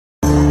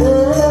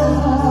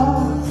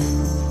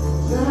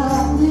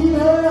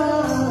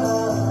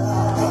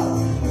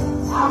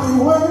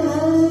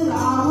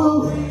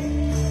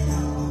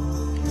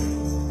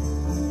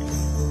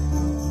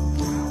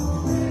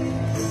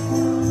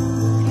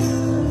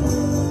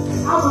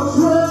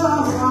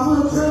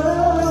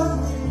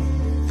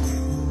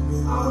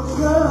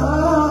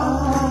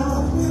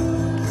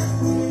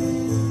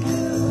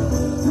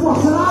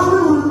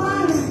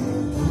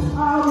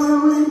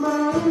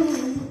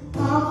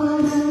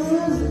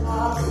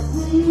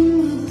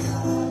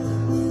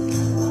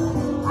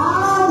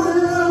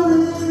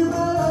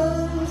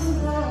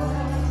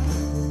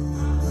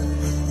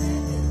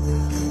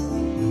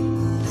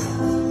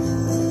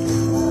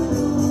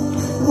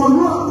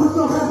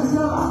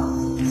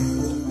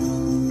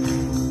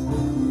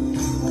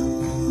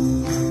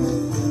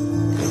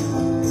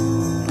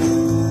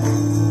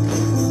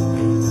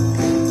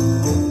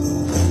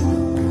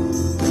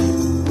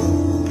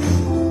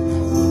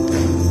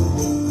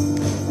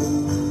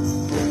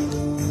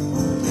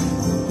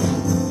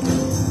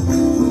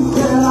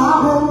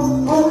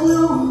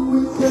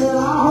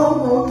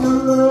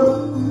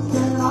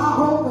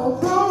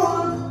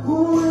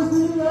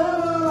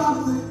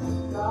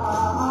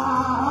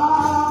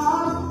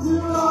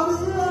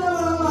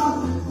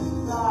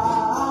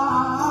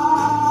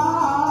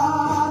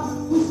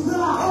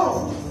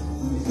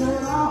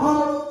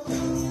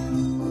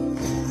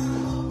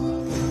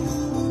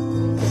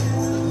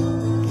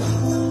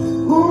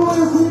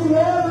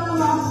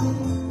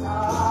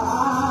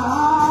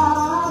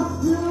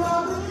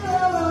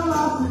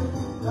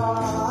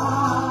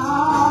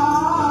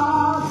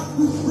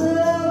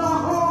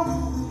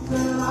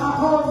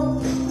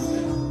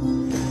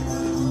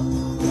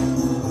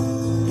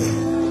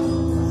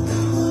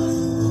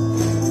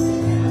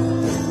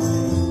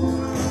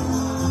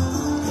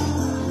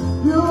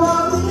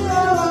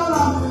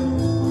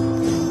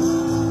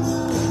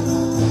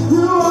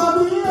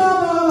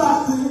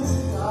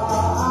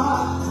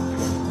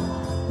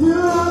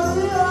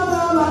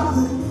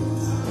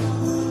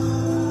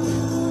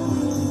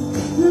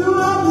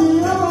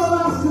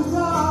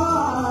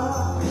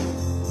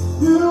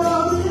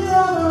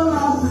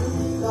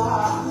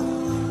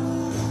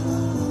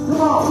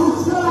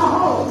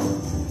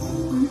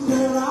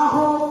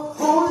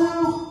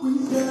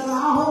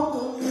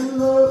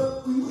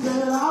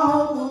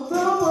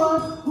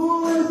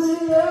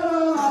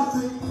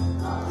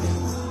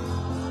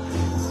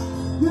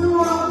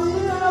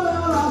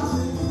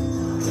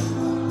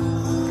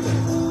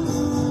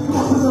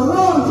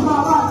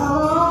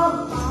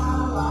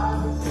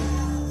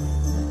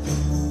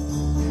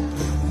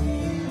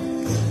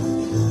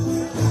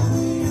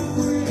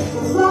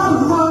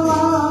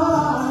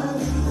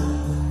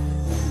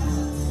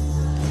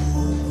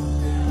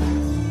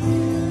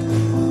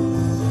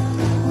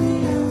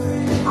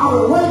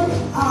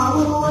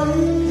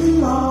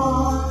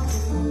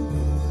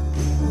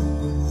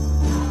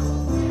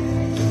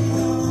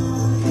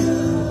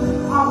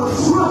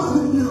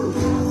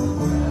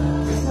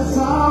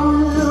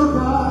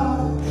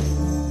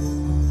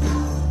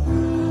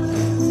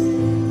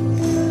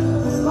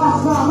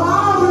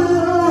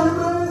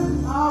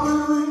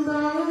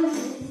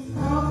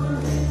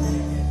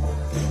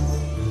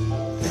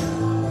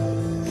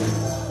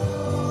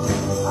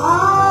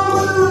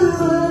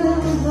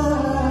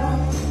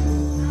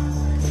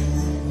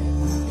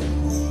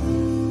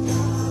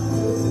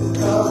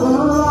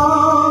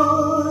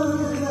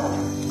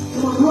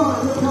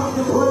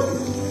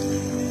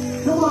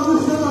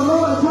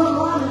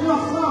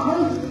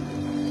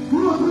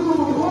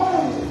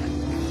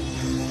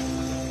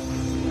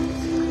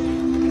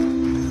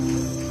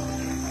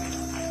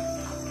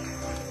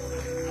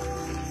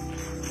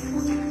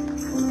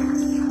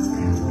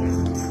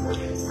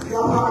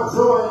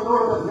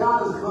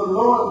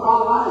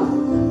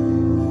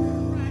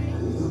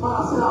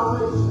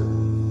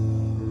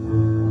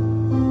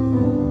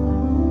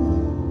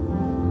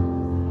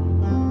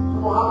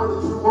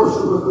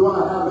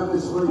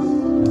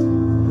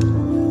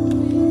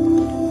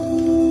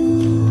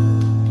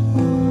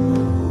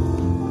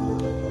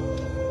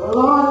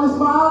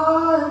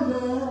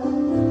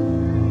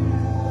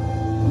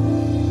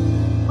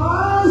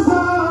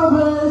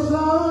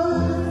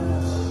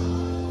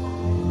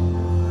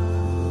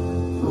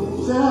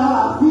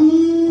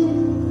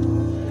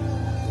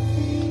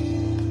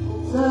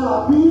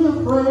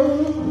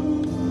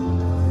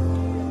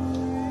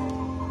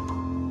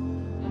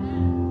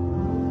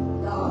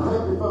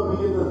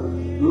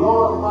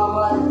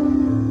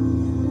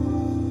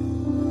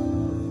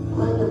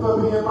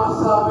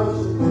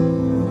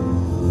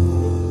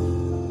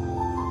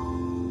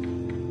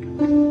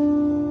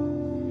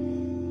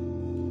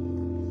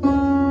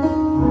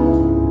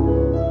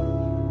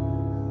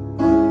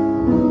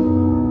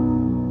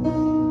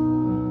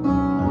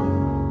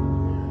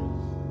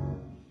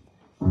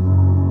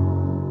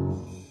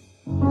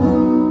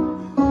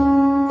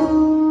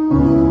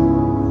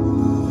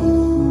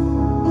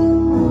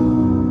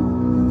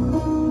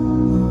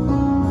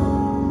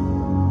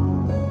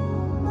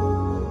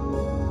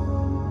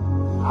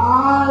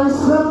I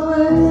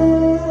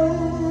surrender.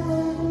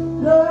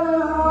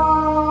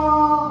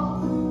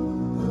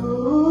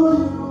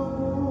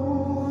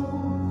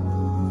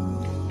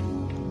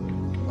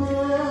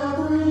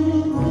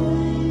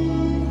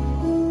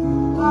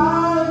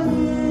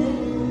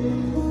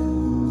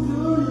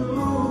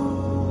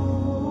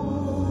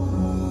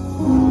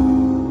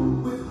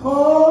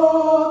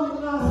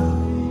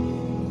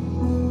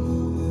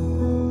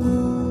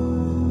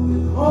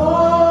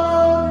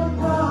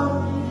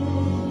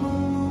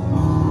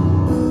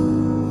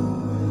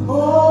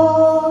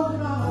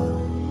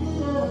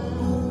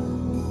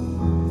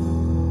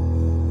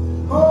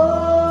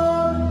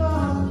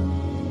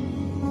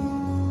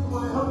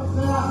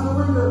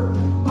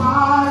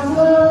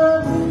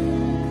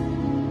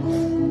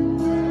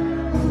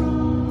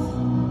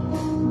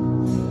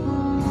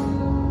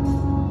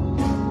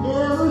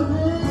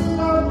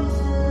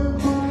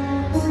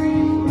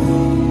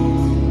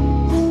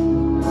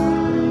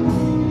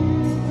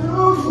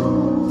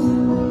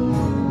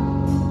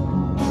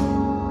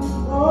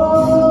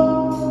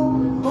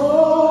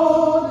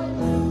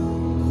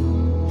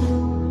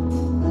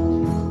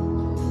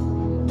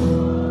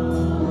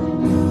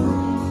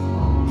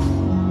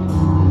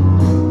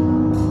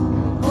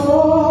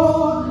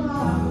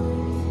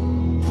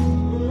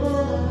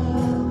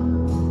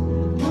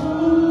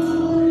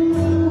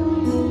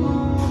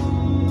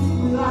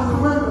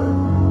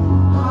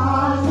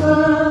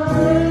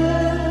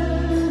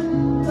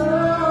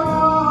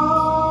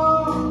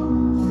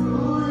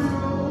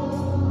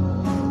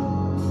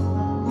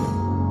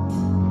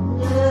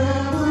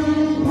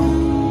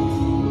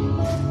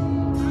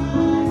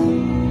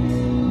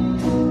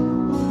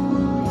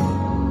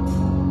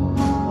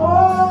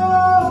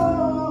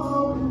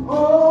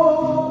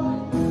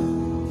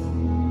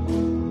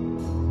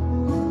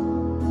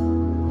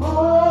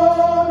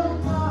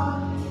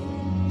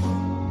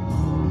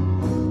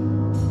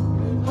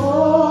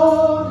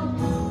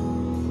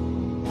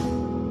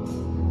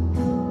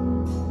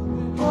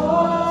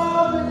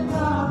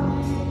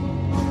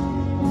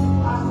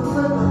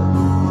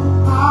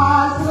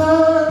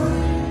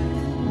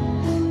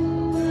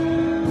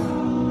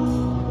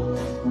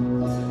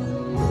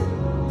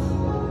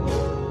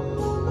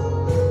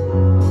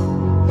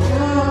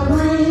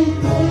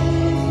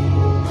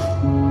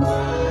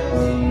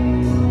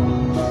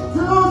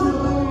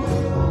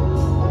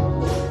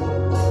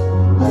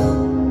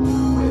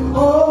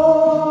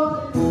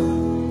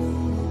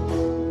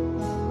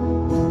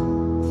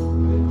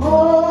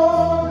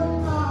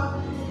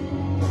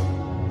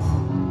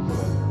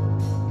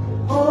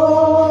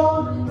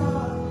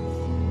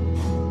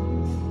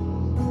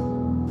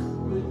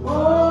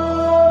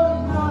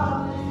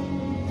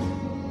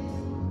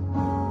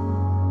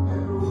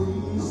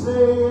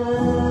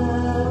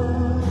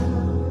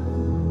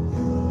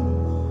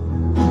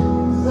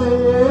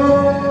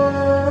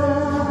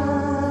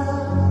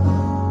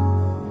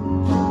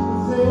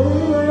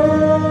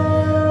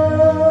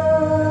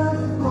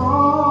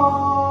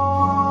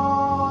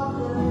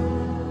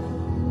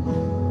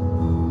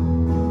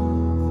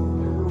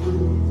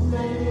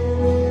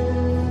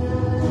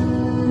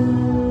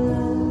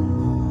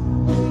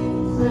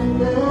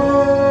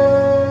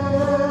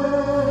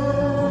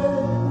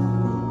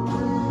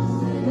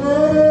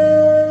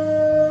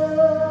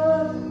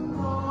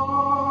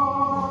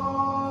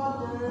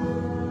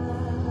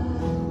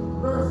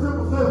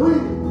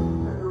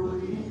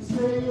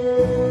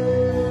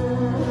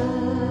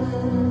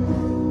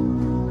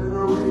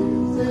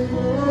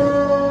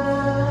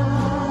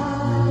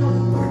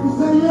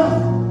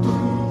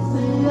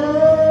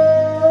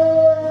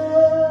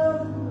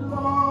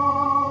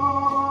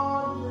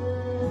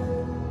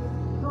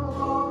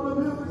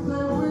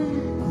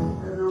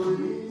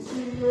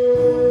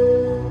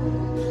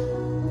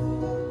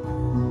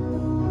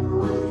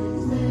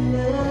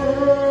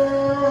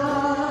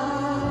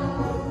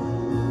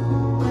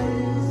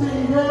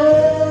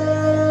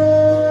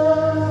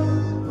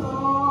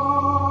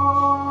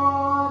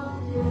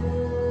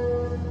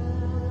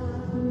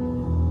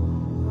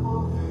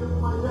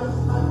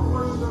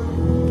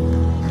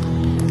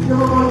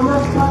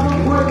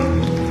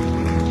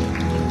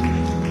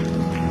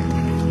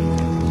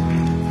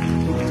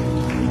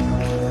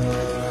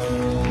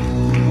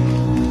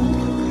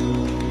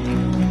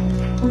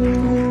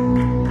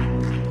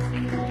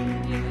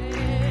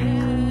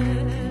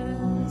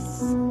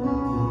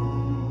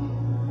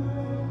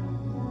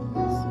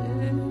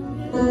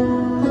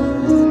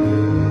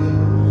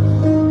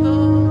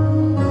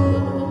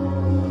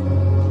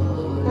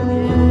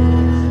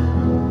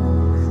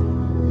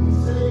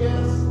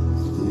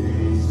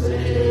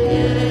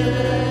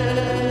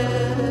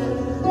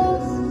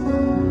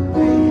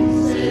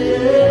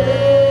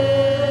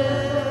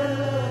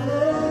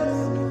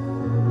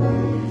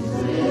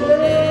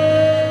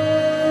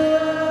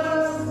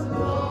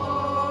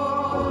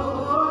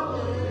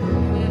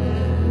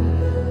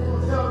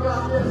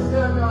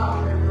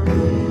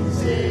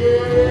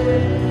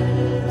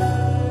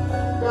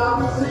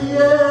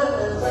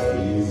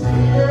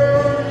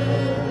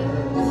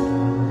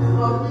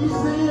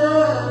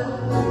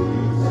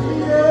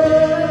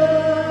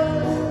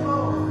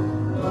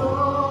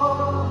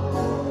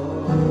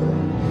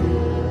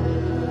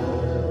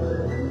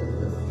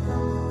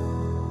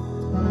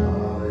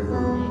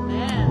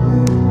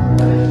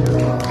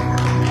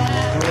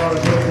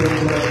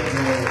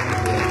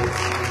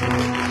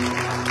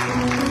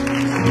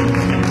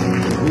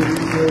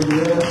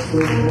 You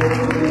may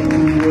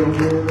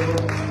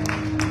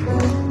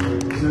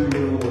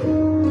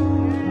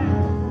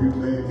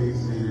be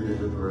seated in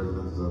the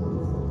presence of the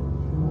Lord.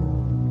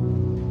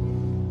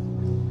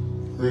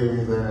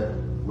 Seeing that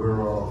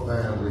we're all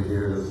family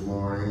here this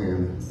morning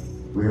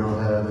and we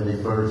don't have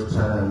any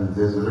first-time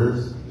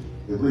visitors,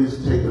 at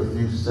least take a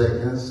few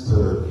seconds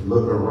to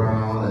look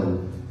around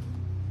and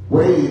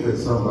wave at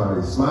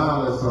somebody,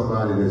 smile at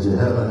somebody that you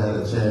haven't had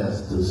a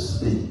chance to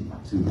speak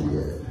to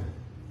yet.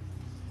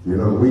 You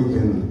know, we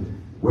can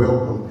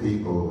welcome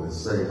people and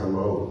say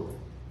hello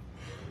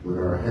with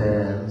our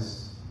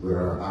hands, with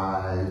our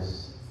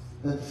eyes,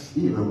 and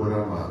even with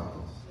our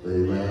mouths.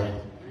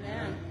 Amen?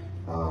 Amen.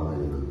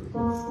 Hallelujah.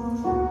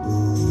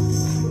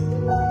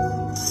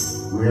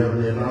 We have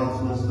any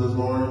announcements this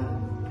morning?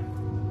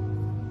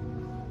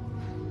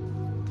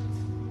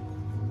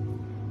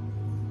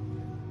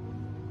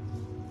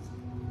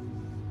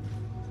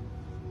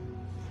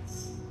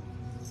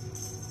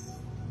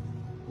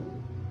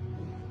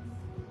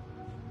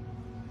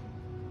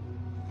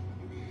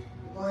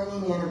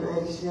 Morning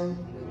Innovation.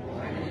 Good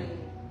morning.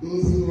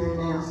 These are your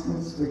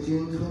announcements for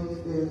June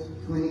 25th,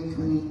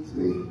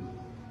 2023.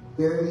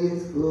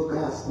 30th Full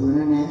Gospel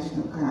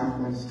International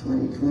Conference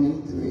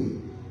 2023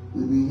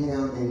 will be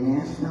held in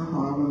National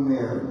Harbor,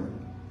 Maryland,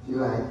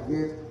 July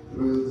 5th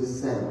through the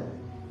 7th.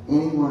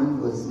 Anyone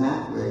who is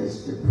not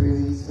registered,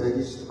 please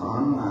register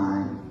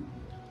online.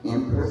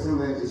 In-person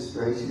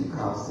registration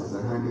cost is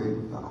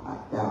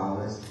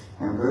 $105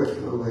 and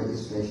virtual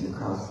registration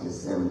cost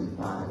is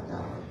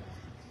 $75.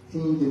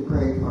 Continue to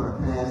pray for our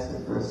pastor,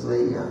 First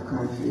Lady, our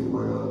country,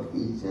 world,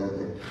 each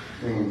other,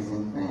 friends,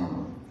 and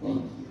family.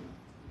 Thank you.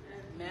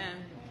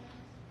 Amen.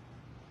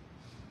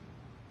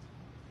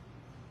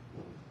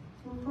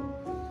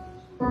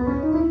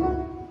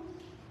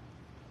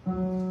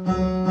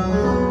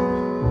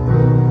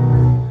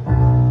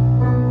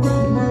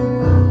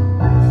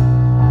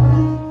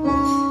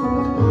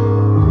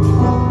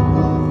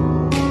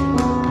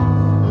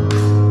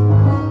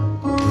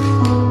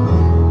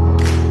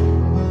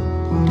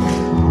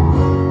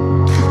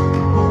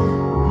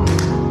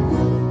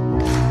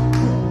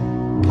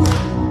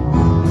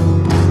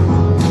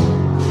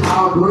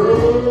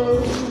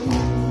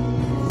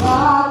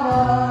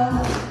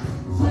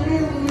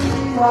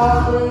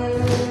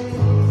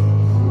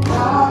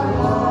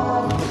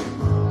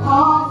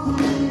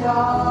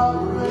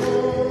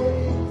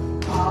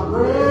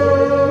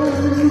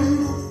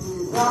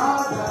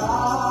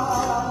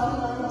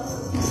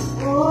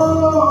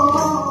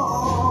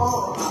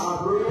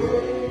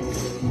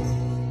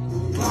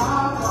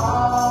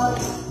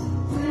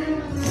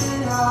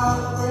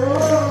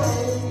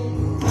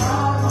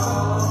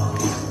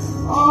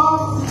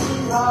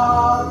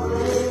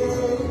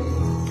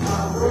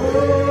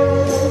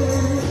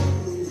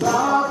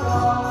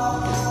 Bye.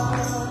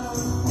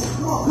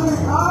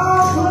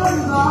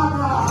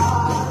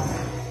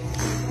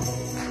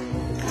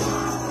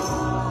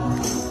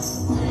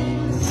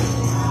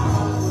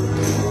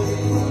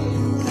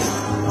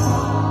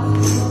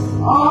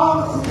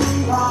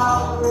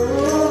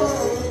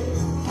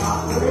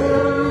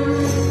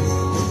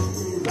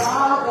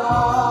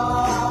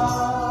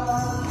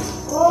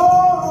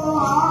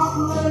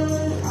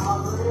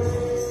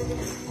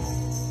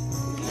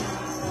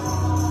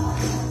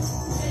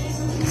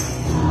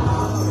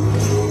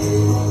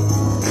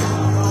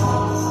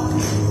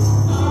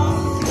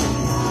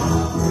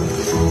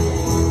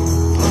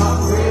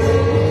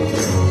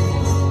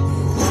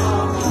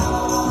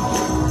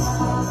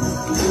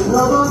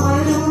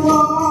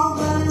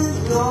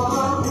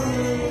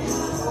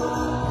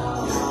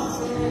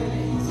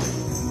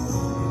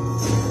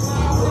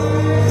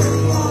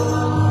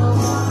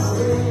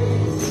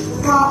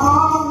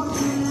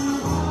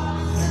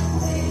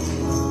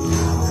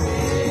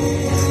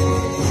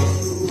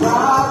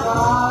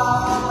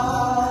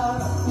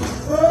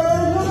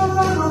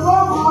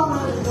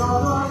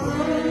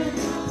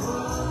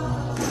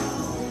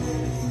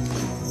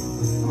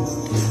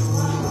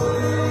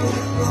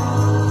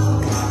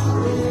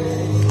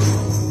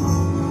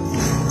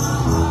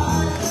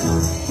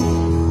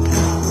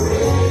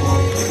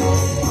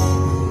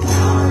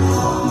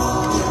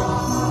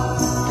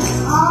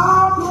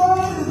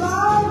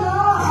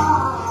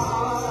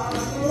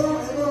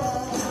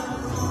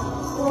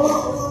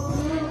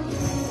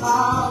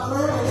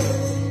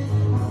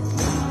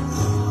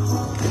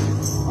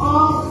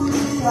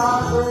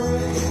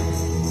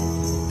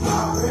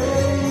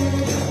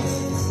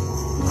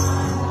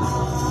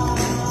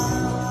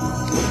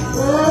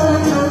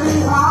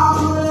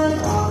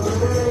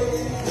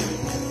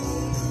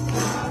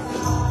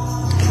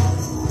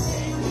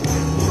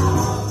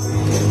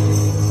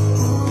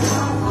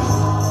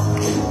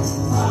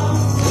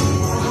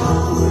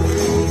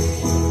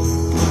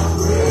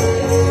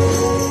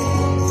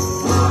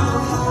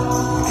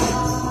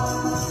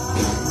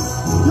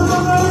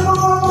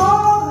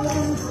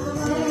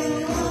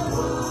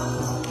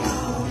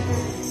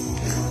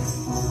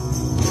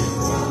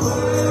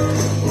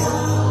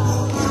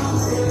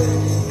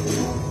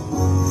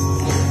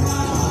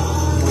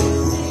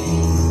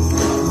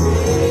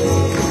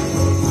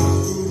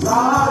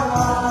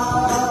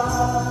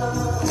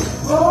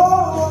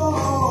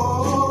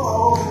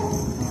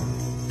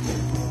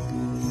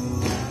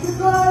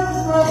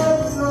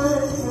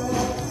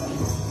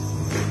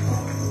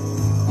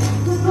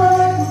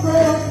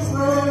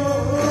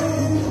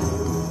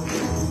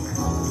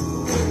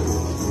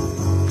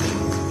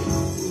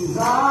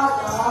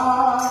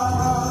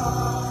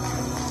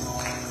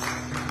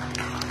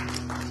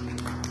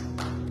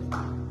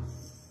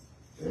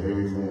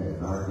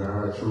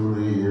 God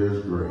truly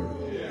is great.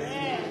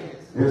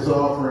 It's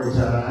offering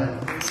time.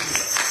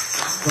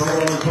 Come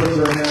on, put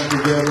your hands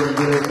together and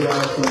give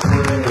God some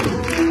praise.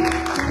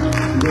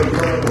 We're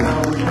talking how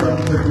we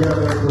come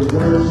together to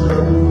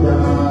worship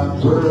God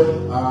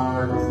with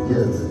our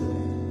giving.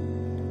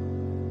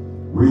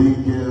 We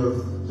give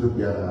to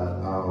God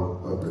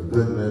out of the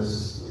goodness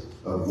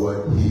of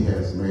what He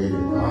has made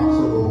it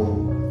possible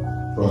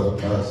for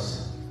us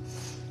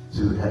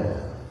to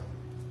have.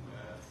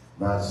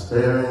 Not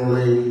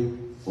sparingly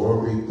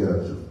or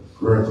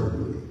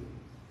begrudgingly,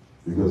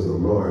 because the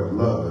Lord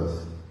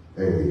loveth a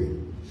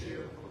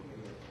cheerful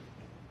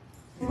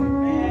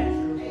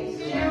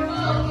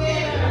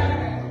giver.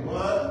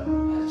 What?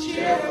 A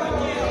cheerful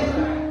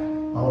giver.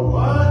 A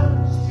what?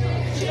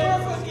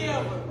 Cheerful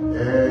giver.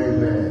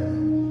 Amen.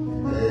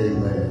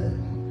 Amen.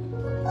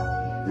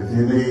 If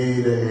you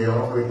need an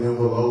offering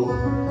envelope,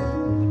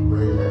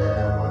 raise your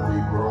hand when we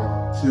brought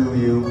to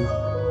you.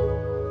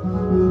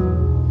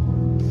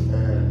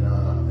 And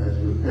as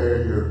you prepare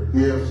your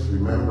gifts,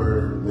 remember,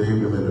 leave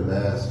them in the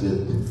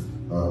basket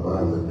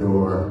by the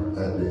door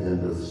at the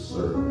end of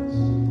service.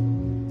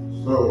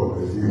 So,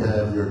 if you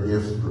have your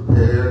gifts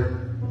prepared,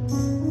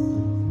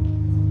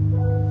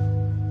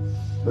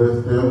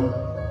 lift them.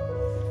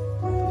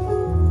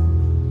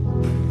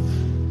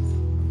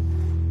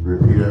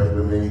 Repeat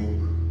after me.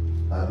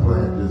 I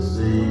plant this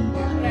seed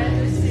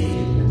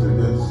into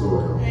good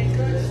soil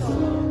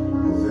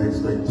with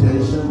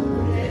expectation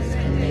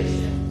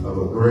of a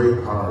great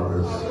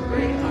harvest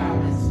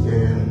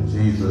in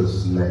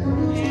Jesus' name.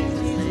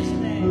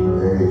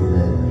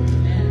 Amen.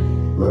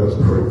 Let us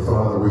pray.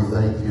 Father, we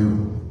thank you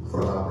for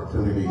the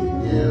opportunity to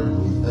give.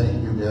 We thank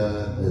you,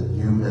 God, that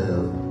you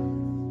have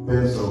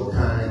been so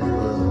kind to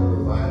us and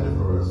provided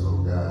for us, oh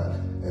God.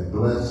 And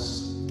bless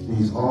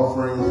these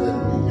offerings that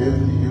we give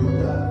to you,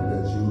 God,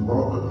 that you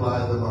multiply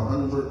them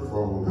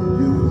 100-fold and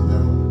use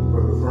them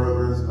for the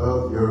furtherance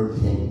of your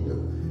kingdom.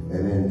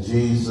 And in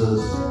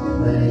Jesus'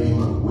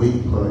 name we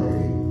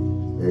pray.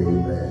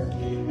 Amen.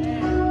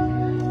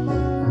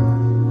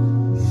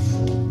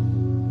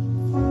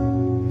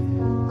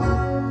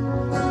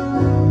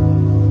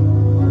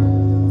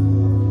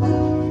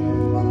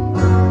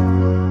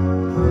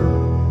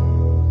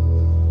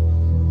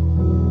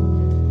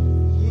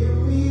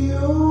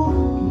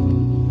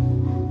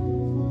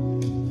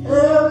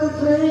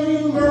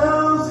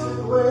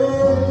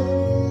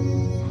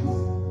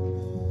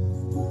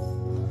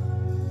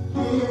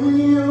 Give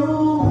you,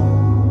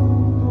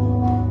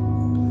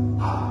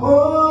 I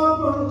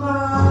open my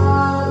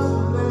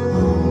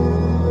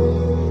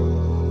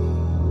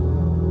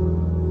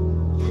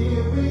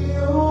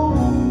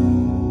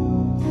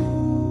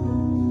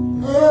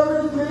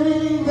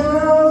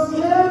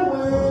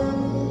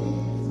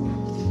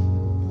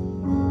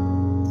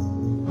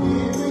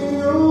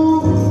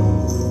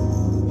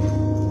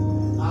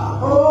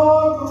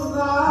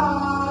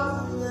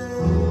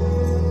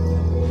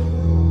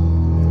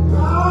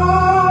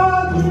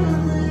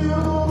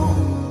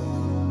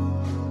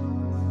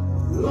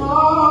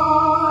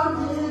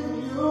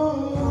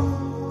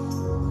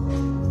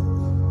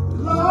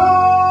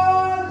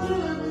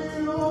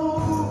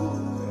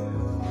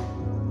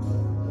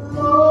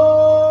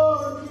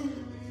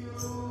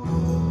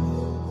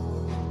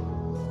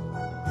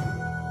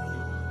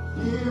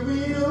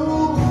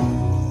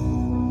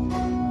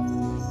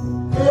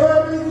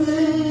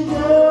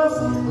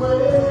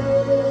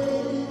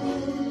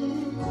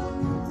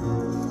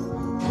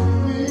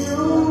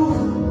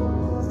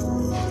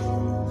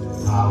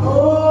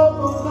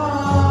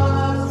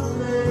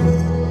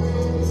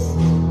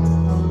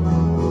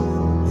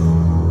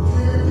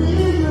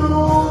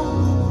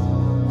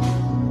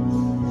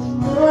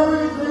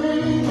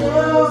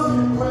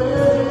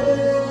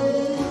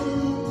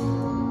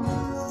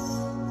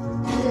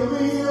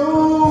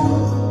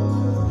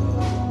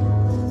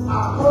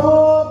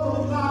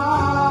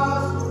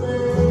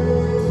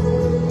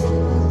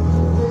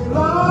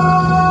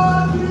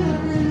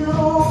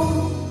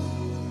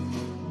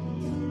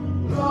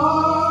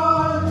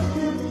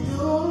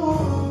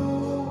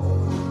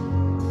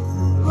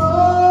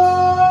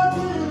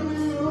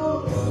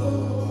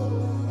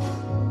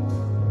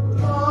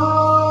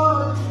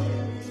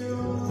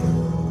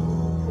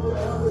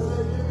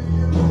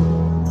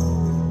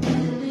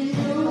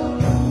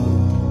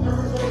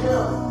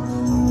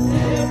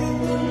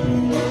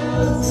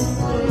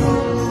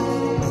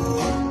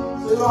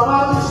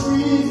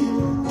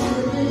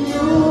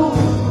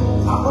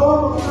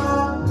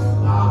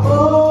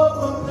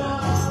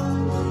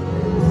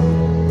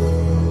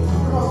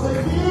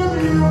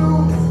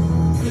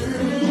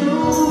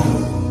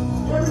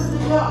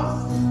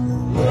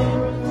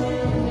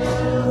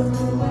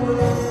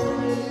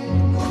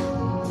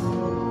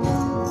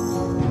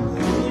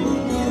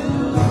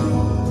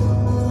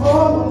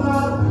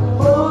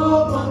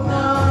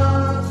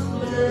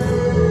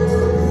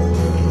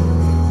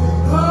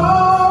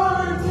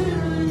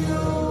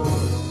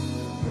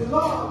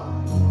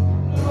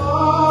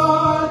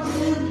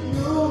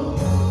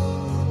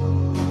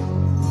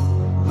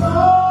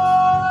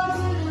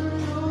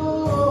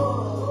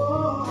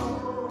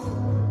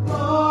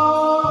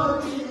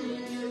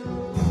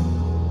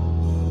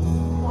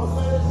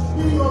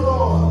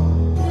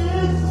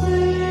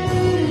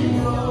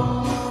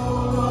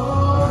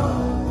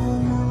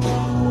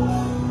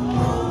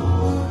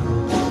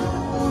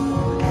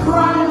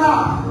crying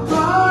out,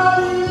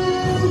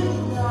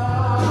 crying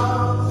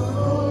out to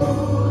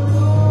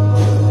you.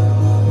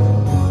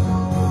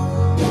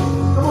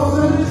 Come on,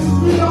 say this is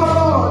me, our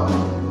Lord.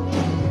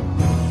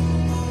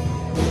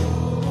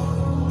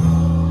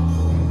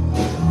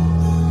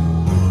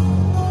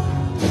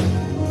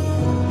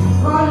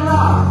 Crying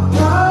out,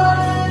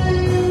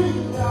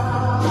 crying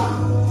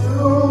out to you.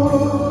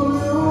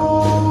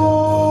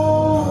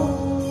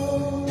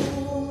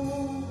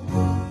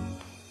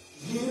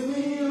 Give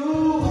me you.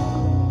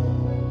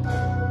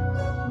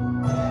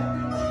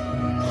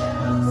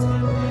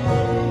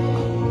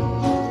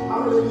 I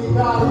really need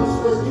God who's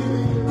just give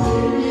me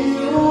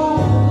you.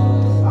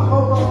 I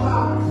hope I'm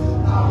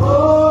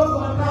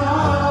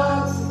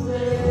not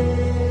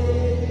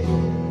today.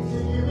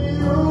 Give me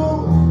you.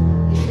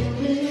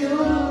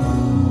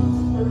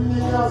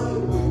 Everything else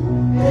can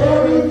wait.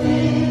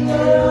 Everything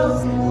else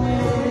can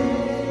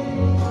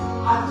wait.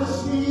 I just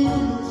need you,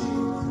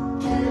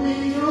 Jesus. Give me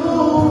you.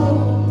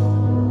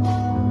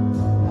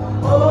 I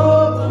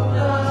hope I'm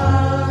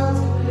not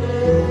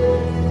today.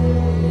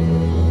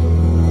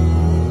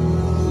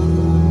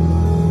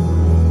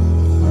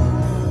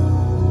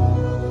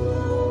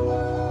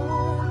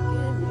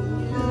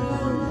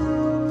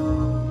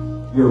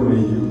 Give me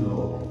you,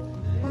 Lord.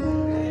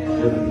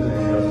 Everything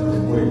else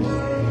can wait.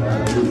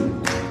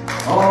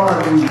 Hallelujah. All I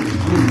need is you.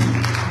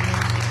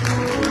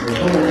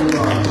 Come on,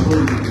 God,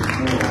 praise you this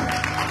morning.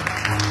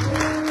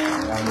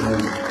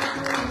 Hallelujah.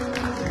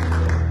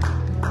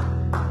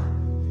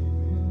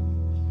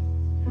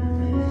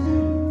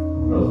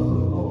 Trust the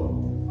Lord.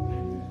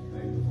 Amen.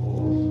 Thank you for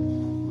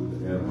with the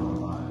head of my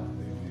life.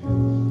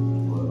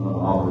 Amen. For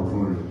another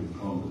opportunity to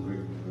come to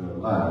break their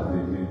lives.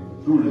 Amen.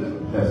 Through this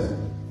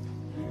blessing.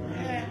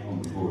 On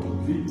before the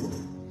people.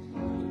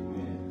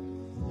 Amen.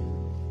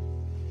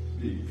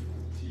 Speak,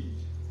 teach.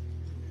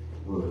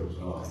 Words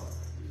are.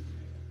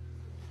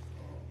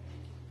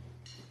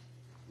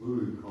 Where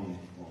we come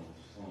from,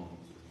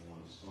 Psalms 1,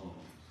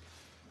 Psalms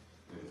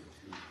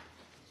 32.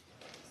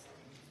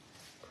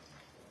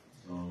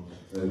 Psalms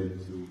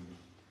 32,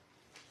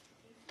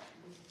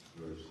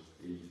 verse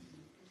 8.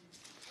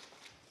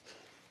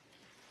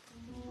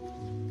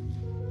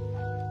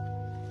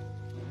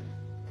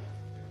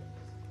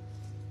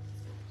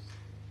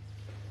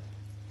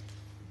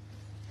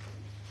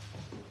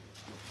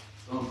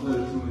 Psalm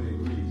 32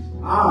 reads,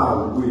 I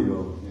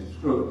will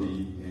instruct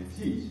thee and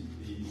teach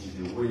thee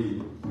in the way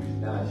which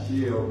thou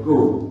shalt go.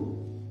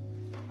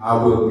 I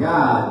will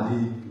guide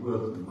thee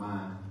with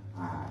mine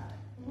eye.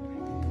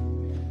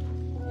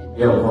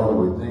 Yeah, Father,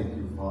 we thank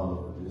you, Father,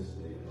 for this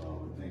day,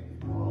 Father. We thank you,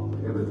 Father, for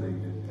everything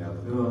that you have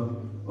done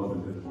up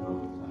until this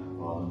present time,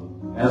 Father.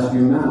 Ask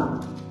you now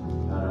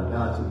that I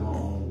die to my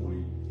own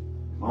way,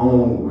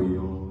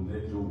 on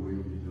let your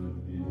will be done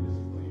in this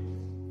place.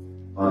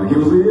 Father, give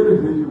us the ear to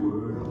hear your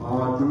word, a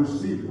heart to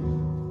receive it.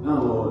 Now,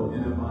 Lord,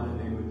 in the mighty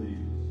name of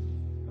Jesus.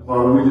 And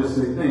Father, we just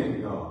say thank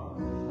you, God.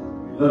 We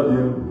love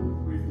you.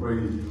 We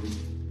praise you. In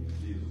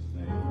Jesus'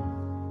 name.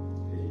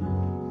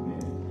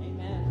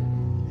 Amen.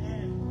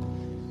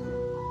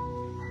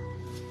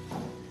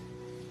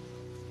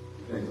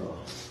 Thank God.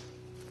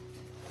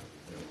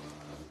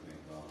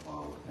 Thank God for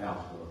our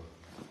pastor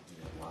and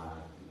his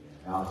wife and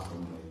his house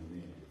and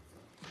amen.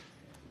 And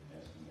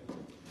ask him that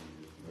we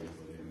just pray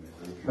for them as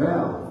they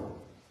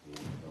travel.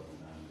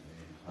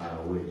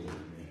 Highway,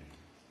 amen.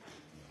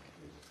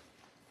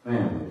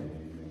 Family,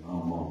 amen. My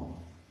mom,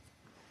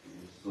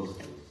 his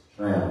sisters,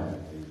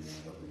 traveling, amen.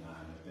 Up and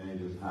down the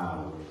dangerous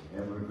highway,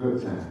 having a good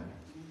time.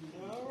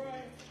 All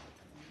right.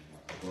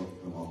 I spoke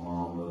to my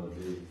mom the other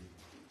day.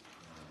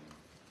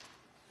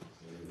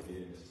 They were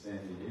heading to San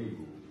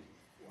Diego.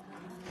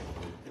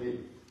 Hey,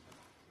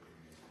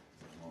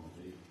 my mom's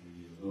 83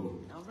 years old.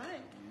 All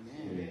right.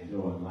 She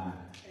enjoying life.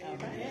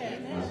 Amen.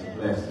 That's a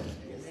blessing.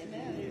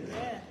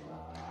 Amen.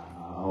 I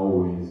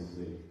always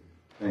say,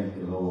 thank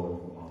you, Lord,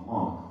 for my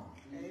mom.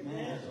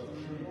 Amen.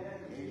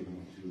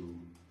 Able to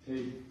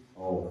take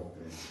off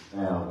and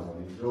travel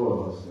and enjoy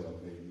herself,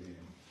 amen.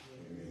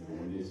 Amen. But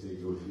when they say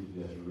go, she's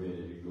just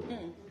ready to go.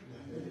 Amen.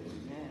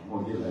 I'm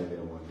going to get like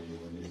that one day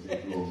when they say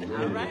go,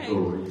 I'm ready to go,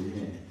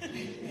 amen.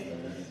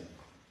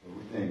 So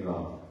we thank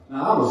God.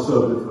 Now, our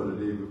subject for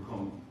today will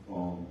come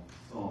from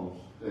Psalms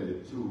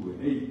 32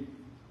 and 8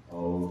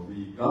 of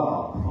the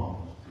God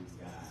promised to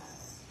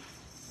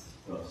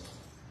guide us.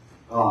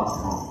 God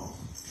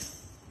promised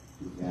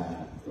to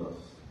guide us.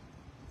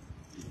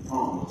 He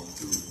promised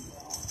to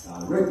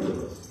direct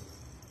us.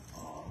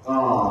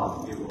 God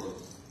give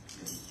us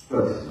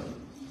instructions.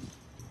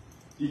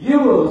 He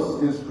give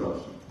us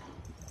instructions.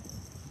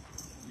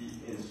 He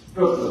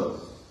instructs us.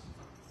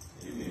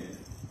 Amen.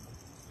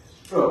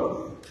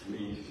 Instruct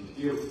means to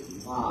give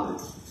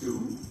knowledge to,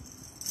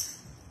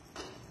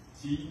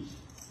 teach,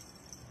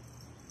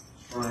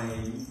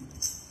 train,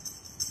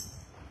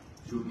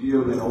 to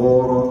give an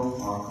order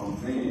or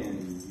command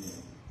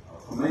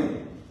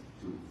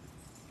to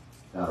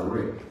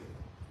direct.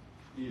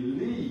 He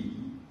lead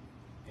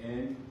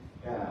and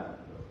guide us.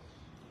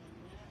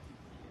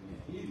 And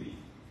he leads.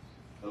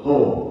 The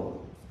Lord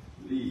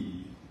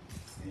lead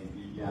and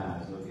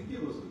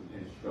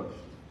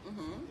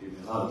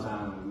of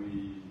times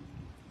we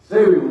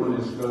say we want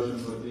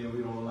instruction, but then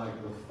we don't like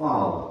to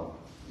follow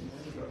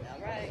instruction.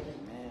 All right.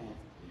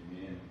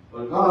 Amen.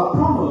 But God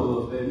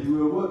promised us that He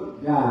will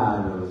what?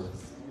 Guide us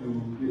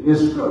to the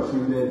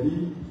instruction that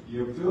He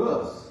gives to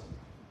us.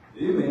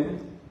 Amen.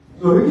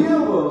 So He gives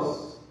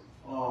us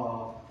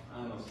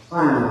an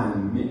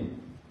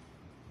assignment.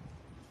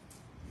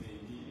 He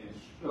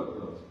instructs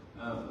us.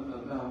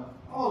 Now,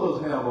 all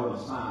of us have an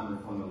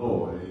assignment from the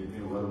Lord.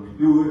 Amen. Whether we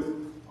do it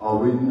or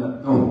we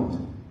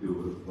don't do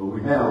it, but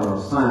we have an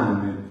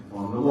assignment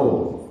from the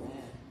Lord.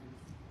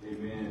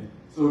 Amen.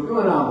 So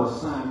during our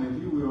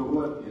assignment, He will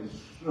what?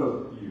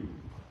 Instruct you.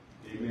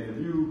 Amen. If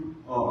you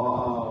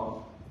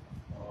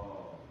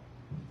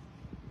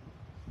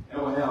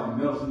ever have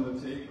medicine to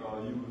take,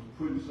 or you was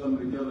putting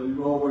something together,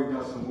 you always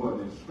got some what?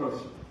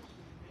 Instructions.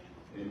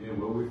 Amen.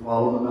 Well, we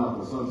follow them out,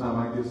 but sometimes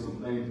I get some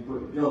things put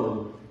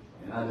together,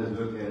 and I just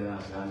look at it and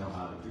I say, I know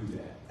how to do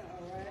that.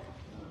 All right.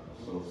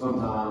 So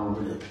sometimes I don't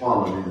really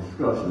follow the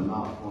instruction,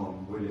 not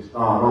from where they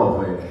start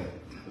off at.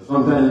 But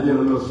sometimes you get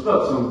a little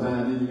stuck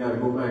sometimes, then you got to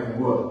go back and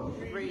what?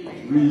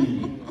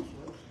 Read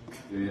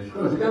the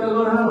instruction. You got to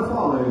learn how to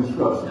follow the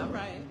instruction. All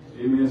right.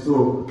 Amen.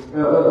 So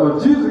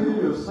Jesus gives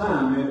you an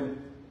assignment.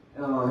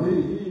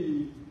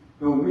 He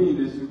don't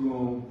mean that you're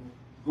going to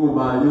go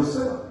by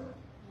yourself.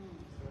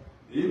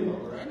 Amen.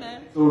 Amen.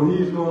 So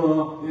He's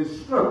going to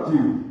instruct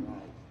you.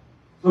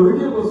 So He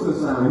gives us an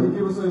assignment. He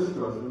gives us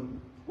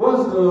instruction. What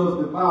does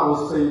the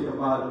Bible say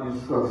about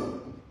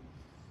instruction?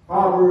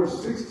 Proverbs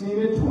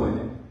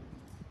 16:20.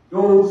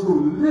 Those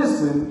who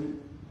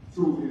listen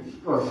to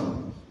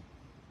instructions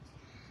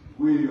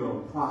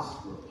will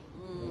prosper.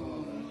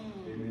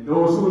 Amen.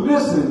 Those who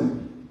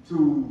listen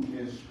to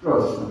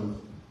instructions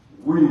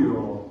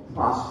will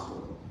prosper.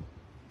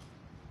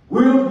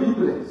 Will be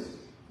blessed.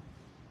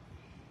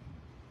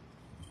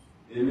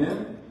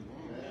 Amen.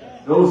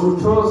 Those who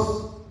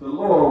trust the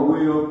Lord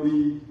will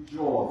be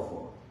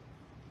joyful.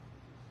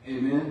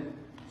 Amen.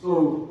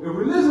 So if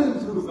we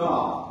listen to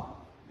God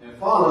and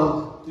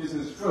follow His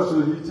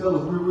instructions, He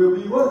tells us we will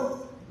be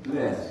what?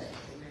 Blessed.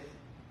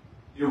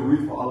 If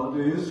we follow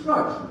the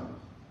instructions.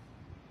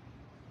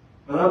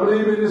 But I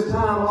believe in this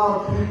time a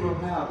lot of people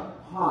have a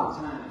hard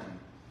time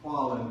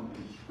following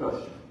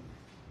instructions.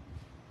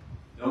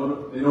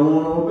 They don't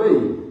want to obey.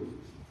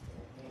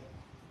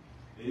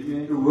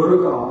 Amen. The Word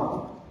of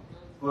God.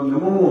 For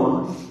number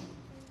one,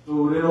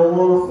 so they don't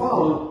want to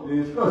follow the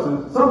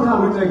instructions.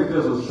 Sometimes we think it's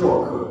just a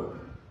shortcut.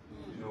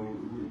 You know,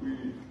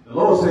 the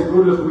Lord said,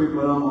 go this way,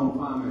 but I'm going to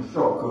find me a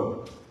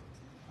shortcut.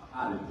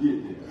 How to get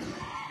there.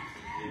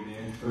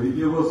 Amen. So He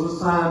gives us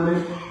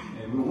assignment,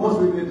 and once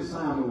we get the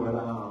assignment,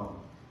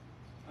 well,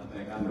 I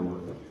think I know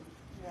what to do.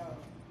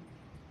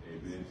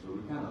 Amen. So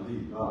we kind of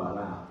leave God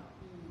out.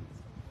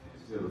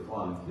 Instead of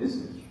following His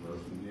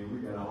instruction, then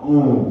we got our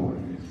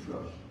own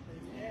instruction.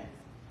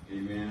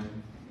 Amen.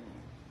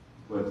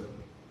 But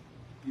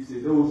He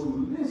said those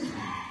who listen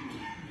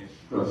to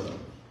instructions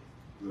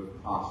will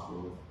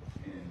prosper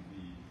and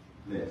be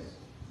blessed.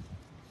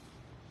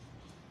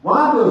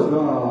 Why does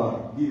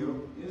God give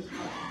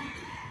instructions?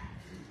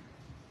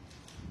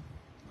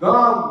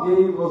 God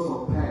gave us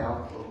a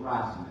path of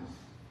righteousness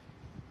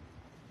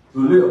to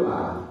live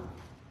by.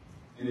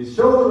 And He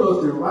showed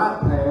us the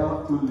right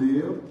path to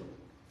live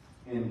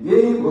and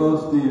gave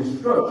us the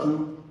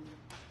instruction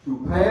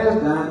to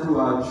pass down to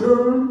our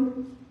children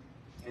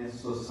and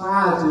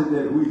society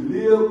that we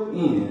live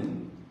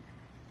in.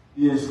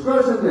 The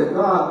instruction that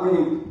God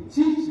gave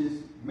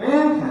teaches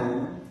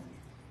mankind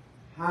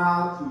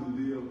how to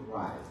live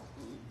right.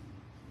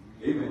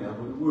 Amen. That's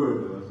what the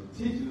Word does. It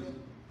teaches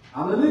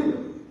how to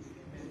live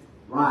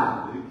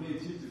right. But it can't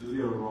teach you to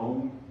live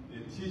wrong.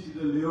 It teaches you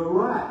to live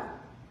right.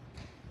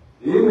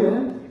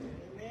 Amen.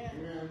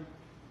 Amen.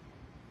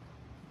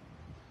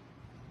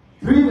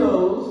 Treat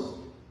those.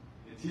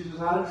 It teaches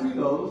how to treat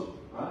those,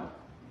 right?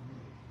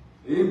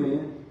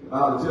 Amen. The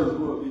Bible tells us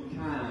what, be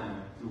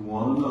kind to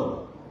one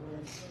another.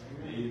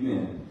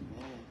 Amen.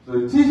 So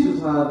it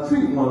teaches how to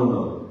treat one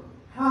another.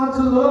 How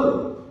to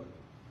love.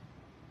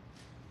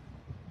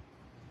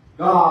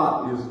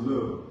 God is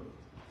love.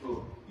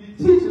 So He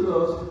teaches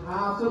us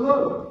how to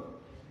love.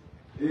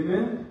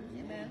 Amen.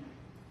 Amen.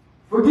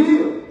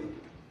 Forgive.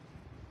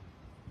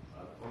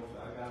 Folks,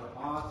 I got a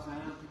hard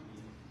time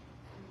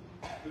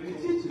forgiving. But He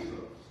teaches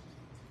us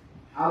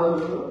how to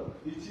love.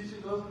 He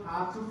teaches us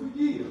how to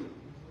forgive.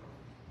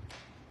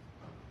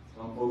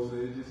 Some folks say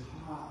it's just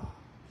hard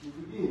to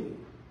forgive.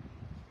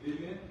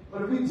 Amen.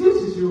 But if He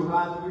teaches you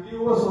how to forgive,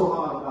 what's so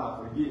hard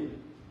about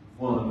forgiving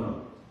one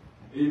another?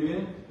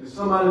 Amen. If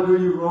somebody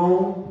do you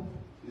wrong,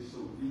 it's so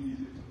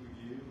easy to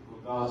forgive.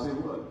 But God said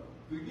what?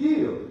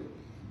 Forgive.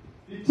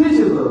 He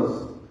teaches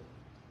us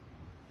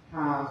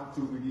how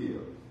to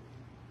forgive.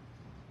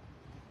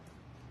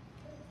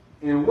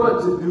 And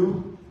what to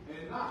do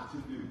and not to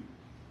do.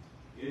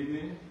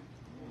 Amen.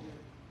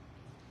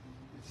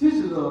 It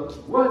teaches us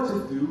what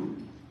to do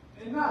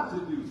and not to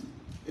do.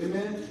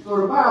 Amen.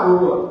 So the Bible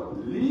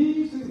what?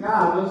 Leads and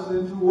guides us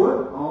into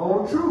what?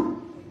 All truth.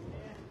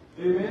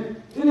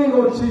 Amen. It ain't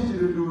going to teach you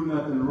to do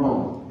nothing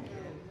wrong.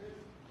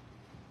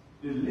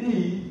 It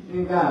leads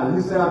and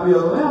guides. He said, I'll be a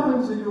lamp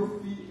unto your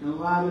feet and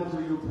light unto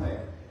your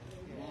path.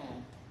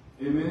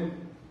 Amen.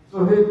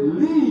 So it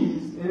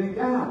leads and it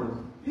guides us.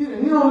 He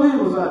don't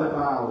leave us out there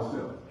by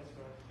ourselves.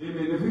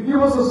 Amen. If he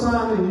give us a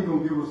assignment, he's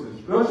going to give us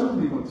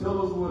instructions. He's going to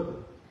tell us what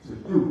to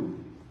do.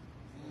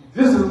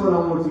 This is what I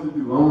want you to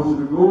do. I want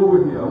you to go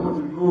over here. I want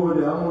you to go over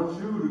there. I want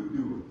you to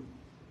do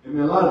it.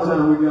 Amen. A lot of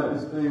times we got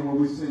this thing where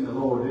we send the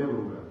Lord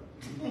everywhere.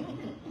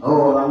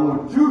 Oh, I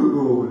want you to go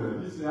over there.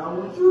 He said, I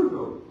want you to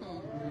go.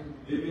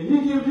 Amen.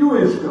 He gives you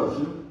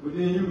instruction, but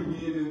then you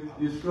begin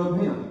to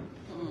instruct him.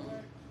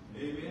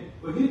 Amen.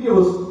 But he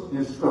gives us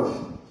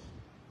instructions.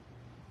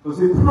 Because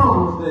he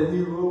promised that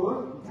he will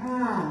what?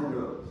 Guide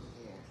us.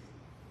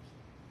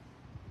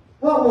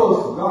 What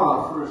was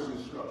God's first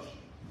instruction?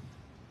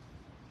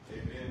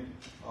 Amen.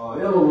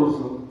 Ella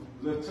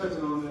was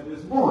touching on that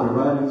this morning,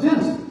 right? In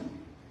Genesis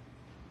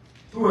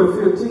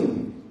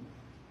 2:15.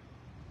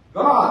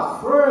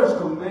 God's first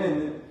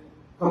commandment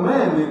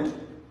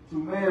to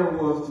man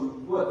was to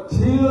what?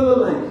 Till the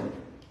land.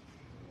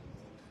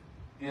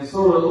 And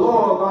so the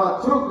Lord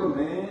God took the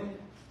man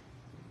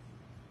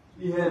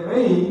he had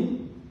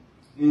made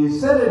and he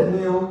set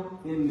him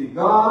in the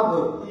Garden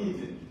of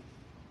Eden.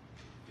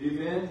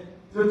 Amen.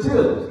 To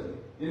till it.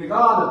 In the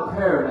Garden of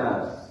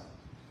Paradise.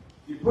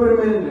 He put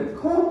him in to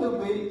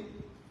cultivate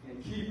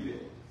and keep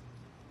it.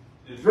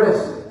 To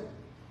dress it.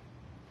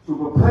 To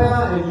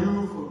prepare and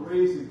use for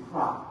raising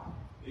crops.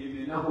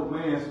 Amen. That's what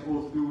man's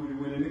supposed to do when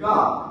he went in the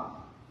garden.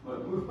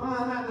 But we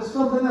find out that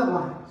something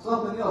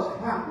else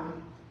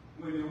happened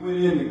when he went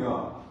in the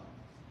garden.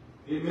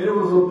 Amen. It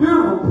was a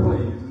beautiful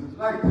place. It's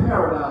like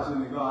paradise in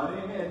the garden.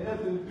 It had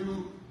nothing to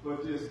do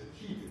but just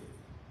keep it.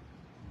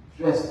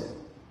 Dress it.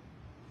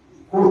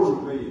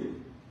 Cultivate it.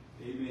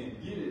 Amen.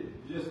 Get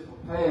it just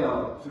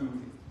prepared to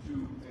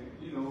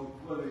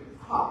for the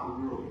crop to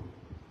grow.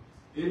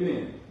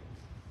 Amen.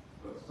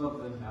 But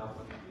something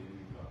happened in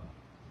the garden.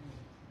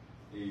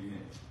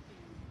 Amen.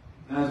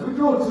 Now as we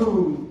go to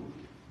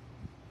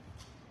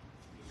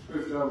the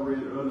scripture I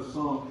read earlier,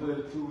 Psalm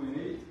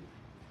 32:8.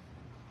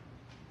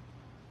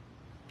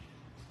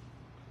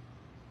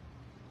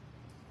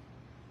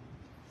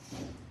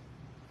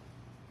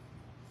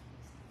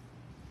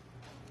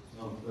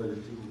 Psalm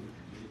 32:8.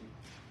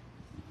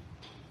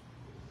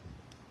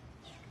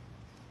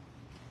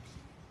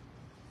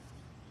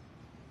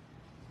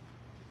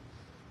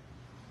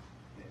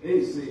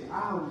 They say,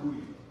 I will,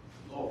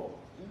 Lord.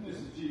 This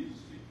is Jesus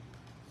speaking.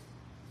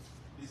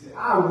 He said,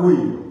 I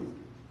will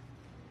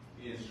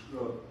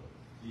instruct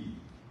thee.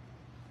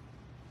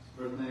 It's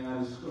the first thing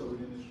I discovered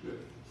in the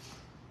scripture.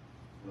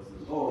 Because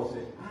the Lord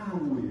said, I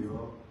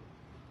will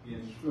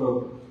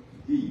instruct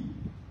thee.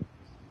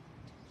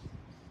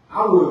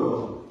 I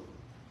will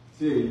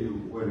tell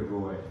you where to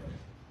go at.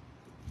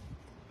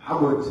 I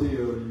will tell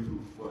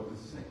you what to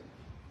say.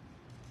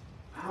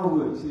 I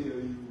will tell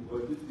you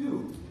what to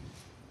do.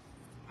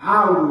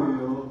 I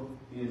will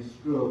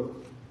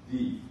instruct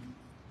thee.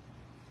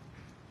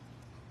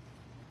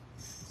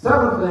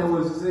 Seventh thing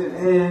was to say,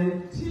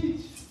 and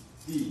teach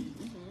thee.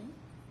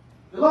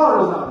 The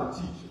Lord is our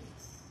teacher.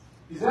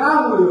 He said,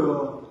 I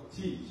will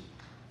teach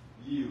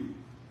you.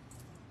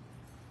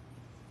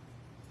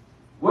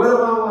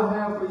 Whatever I will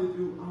have for you to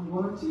do, I'm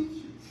going to teach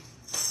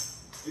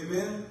you.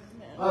 Amen?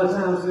 A lot of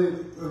times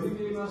say, well, he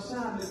gave me an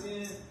assignment,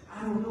 then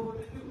I don't know what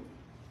to do.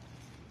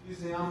 He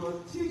said, I'm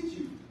going to teach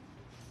you.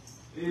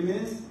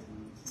 Amen.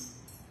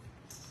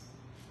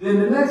 Then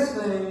the next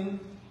thing,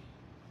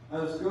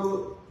 let's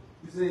go,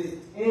 you say,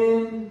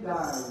 in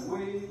thy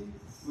way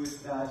which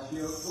thou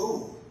shalt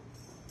go.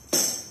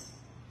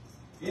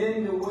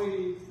 In the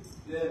way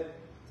that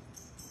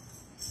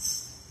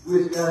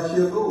which thou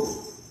shalt go.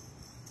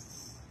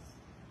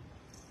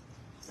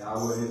 I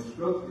will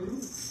instruct you, I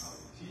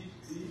will teach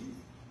thee,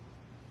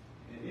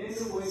 and in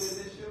the way that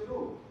they shall go.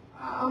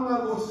 I'm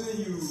not going to send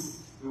you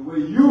the way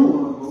you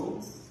want to go.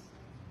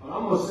 But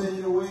I'm going to send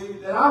you the way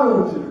that I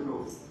want you to go.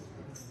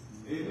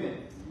 Amen.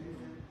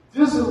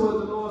 This is what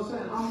the Lord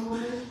said. I'm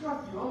going to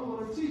instruct you. I'm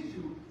going to teach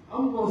you.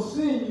 I'm going to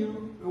send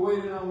you the way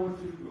that I want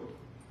you to go.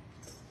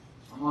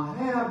 I'm going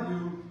to have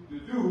you to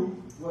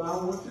do what I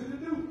want you to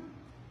do.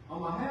 I'm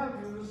going to have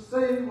you to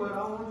say what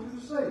I want you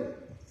to say.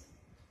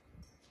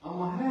 I'm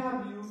going to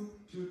have you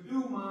to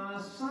do my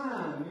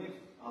assignment.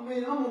 I'm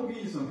going to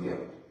give you some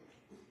help.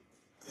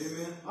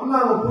 Amen. I'm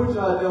not going to put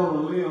you out there on a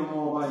limb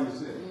all by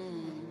yourself.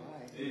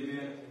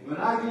 Amen. When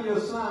I give you an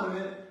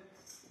assignment,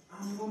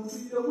 I'm going to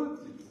be there with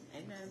you.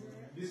 Amen.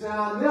 He said,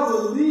 I'll never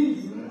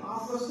leave you,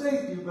 I'll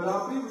forsake you, but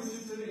I'll be with you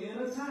to the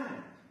end of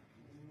time.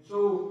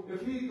 So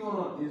if he's going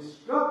to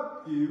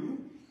instruct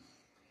you,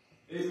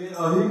 amen,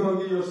 or he's going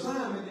to give you an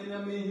assignment, then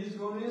that means he's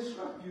going to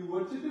instruct you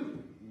what to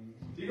do.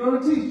 He's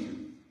going to teach you.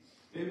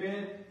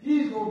 Amen.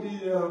 He's going to be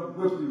there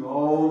with you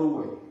all the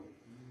way.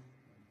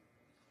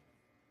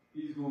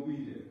 He's going to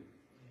be there.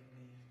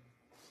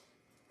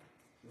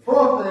 The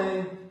fourth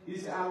thing, he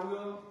said, I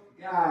will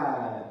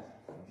guide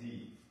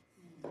thee.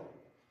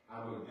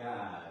 I will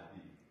guide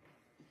thee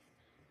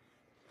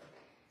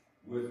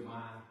with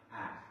my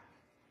eye.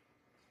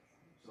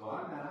 So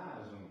I got eyes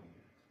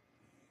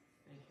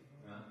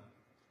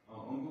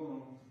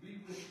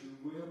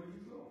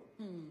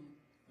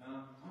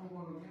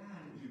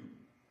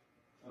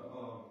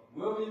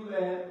be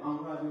glad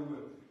I'm right there with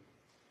you.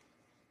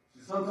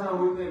 See, sometimes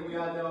we think we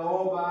out there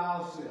all by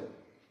ourselves.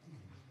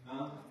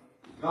 Huh?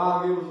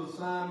 God gave us an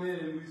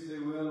assignment and we say,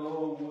 well,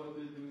 Lord, what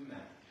to do now?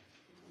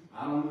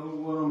 I don't know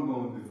what I'm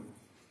going to do.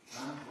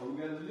 Huh? But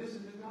we got to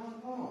listen to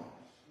God's voice.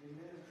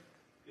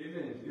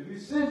 Amen. If he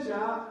sent you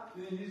out,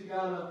 then he's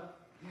got to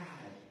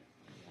guide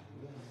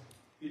you.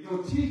 He's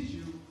going to teach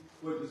you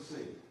what to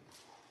say.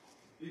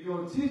 He's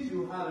going to teach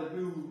you how to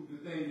do the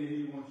thing that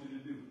he wants you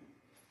to do.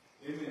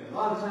 Amen. A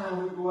lot of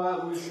times we go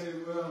out and we say,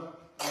 well,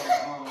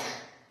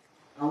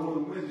 I want to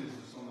witness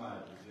to somebody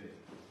today.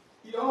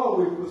 He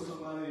always puts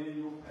somebody in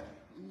your path.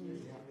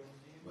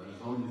 Whether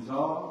it's on your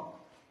job,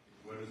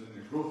 whether it's in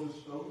the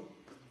grocery store,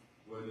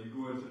 whether you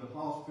go into the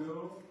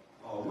hospital,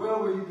 or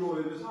wherever you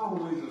go, there's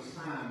always an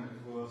assignment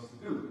for us to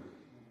do.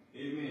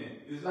 Amen.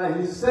 It's like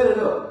he set it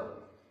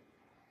up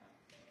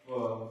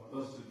for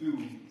us to do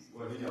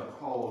what he has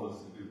called us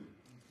to do.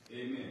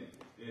 Amen.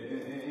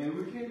 And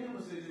we can't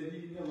never say that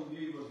he never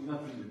gave us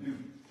nothing to do.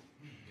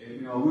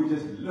 Amen. Or we're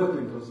just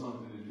looking for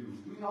something to do.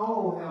 We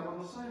all have an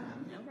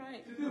assignment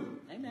to do.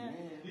 Amen.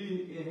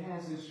 He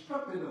has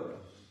instructed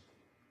us.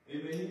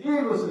 Amen. He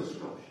gave us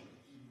instructions.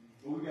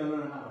 But we got to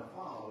learn how to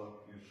follow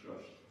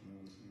instructions.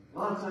 A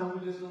lot of times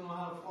we just don't know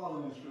how to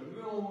follow instructions.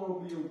 We don't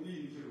want to be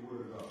obedient to the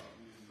word of God.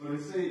 But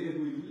it say if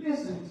we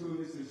listen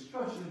to his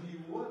instruction, he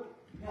will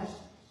bless us.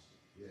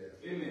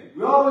 Yeah. Amen.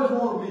 We always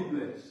want to be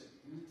blessed.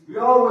 We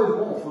always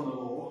want from the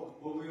Lord,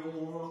 but we don't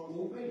want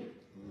to obey.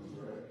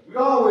 Right. We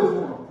always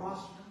want to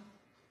prosper.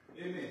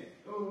 Amen.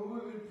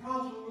 We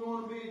prosper, we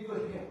want to be in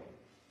good health.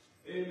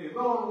 Amen. We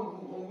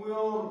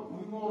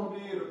want to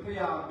be able to pay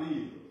our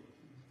bills.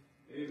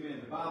 Amen.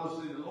 The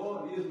Bible says the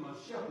Lord is my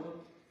shepherd,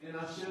 and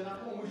I shall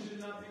not want. We should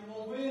not be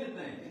want for anything.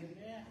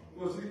 Amen.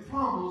 Because he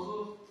promised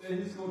us that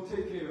he's going to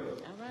take care of us.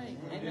 All right.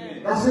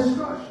 Amen. That's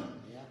instruction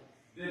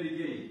that he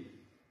gave.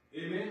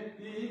 Amen.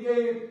 He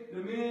gave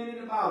the men in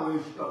the Bible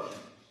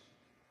instructions.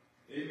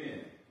 Amen.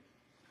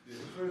 The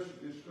first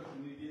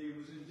instruction he gave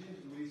was in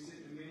Genesis, where he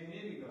sent the man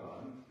in the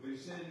garden, where he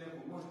sent them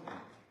for one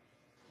thing.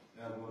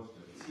 That was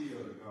to till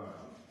the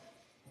garden.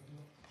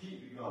 Keep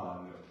the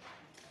garden up.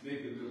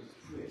 Make it look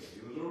pretty.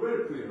 It was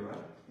already pretty,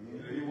 right?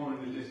 Mm-hmm. He wanted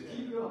to just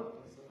keep it up.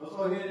 That's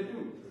all he had to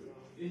do.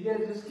 He had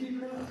to just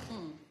keep it up.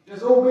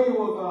 Just obey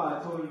what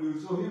God told him to do.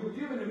 So he was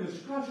giving him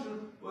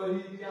instruction, but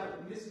he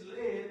got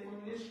misled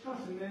from the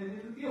instruction that he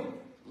was given.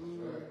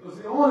 Because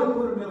he only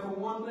put him there for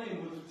one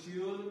thing, was to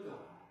till the garden.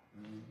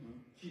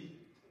 Keep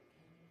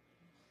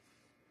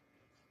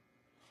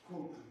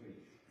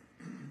cultivation.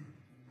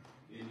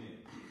 Amen.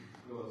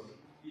 Because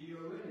he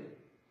already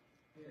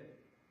had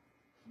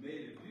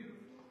made it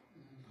beautiful.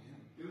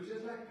 It was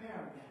just like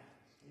paradise.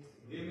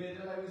 Amen.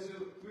 Just like we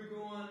said, we're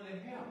going to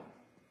heaven.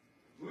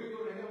 When we go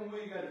to heaven, we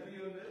ain't got to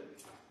feel that.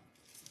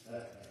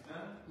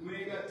 We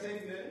ain't got to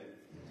take that.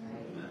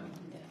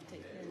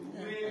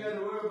 We ain't got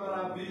to worry about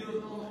our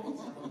bills no more.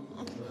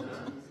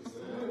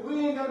 We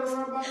ain't got to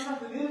worry about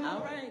nothing. Is it?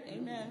 All right.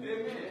 Amen.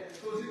 Amen.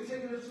 Because he's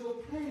taking us to a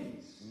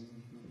place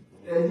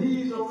that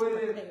he's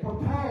already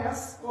prepared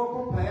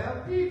for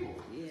prepared people.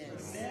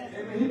 Yes.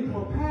 Amen. He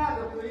prepared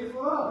the place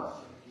for us.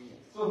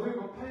 So if we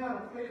prepare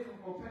the place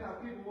for prepared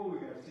people, what we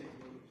got to take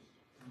with us?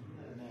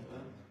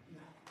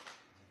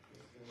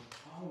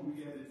 All we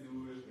got to do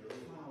is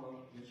follow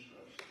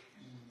instructions.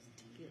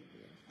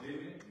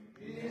 Amen.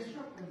 He's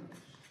instructing us.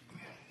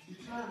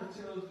 He's trying to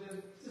tell us that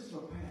this is a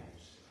path.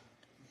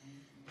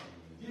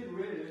 Get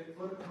ready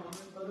for the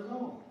coming of the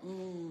Lord.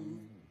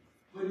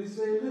 But he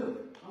said,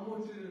 look, I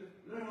want you to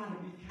learn how to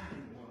be kind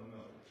to one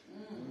another.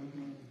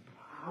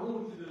 I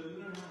want you to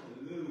learn how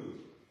to love.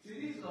 See,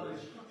 these are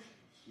instructions.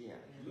 Yeah.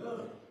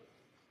 Love.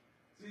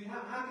 See,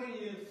 how can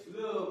you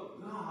love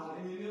God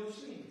and you never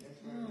sin?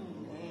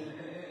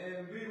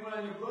 And be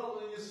around your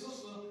brother and your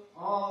sister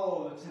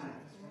all the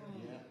time.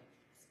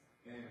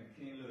 And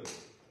can't love.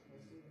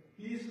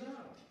 He's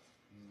love.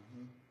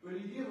 But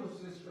he gives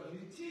us instruction.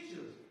 He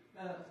teaches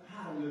us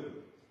how to live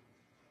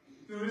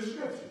through the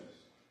scriptures.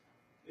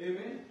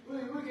 Amen.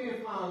 We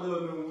can't find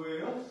love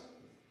nowhere else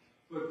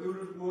but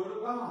through the word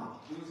of God.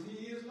 Because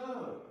he is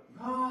love.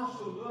 God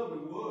so loved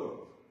the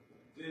world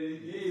that he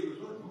gave us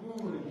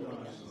only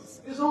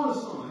son. His only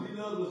son. He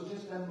loved us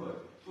just that much.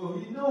 So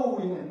he knows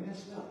we had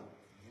messed up.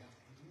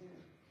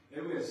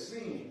 That we had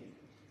sinned.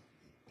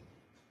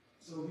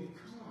 So he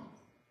come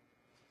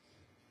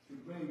to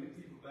bring the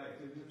people back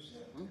to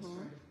himself.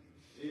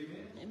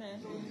 Amen.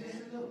 Amen. So he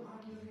said, look,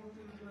 I just want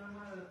you to learn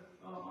how to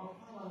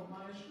follow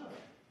my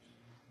instructions.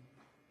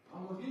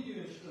 I'm going to give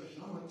you instruction.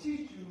 I'm going to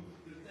teach you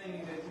the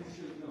thing that you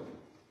should know.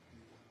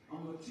 I'm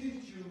going to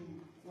teach you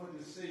what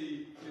to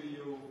say to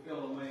your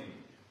fellow man.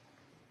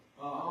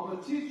 I'm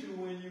going to teach you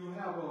when you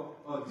have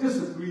a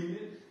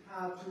disagreement,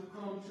 how to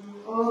come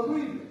to an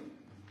agreement.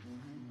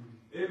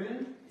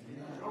 Amen?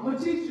 I'm going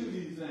to teach you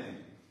these things.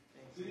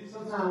 See,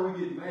 sometimes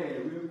we get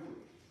mad real quick.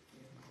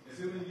 And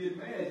so when you get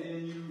mad,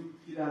 then you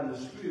get out of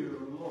the spirit of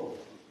the Lord.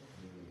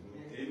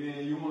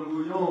 Amen. You want to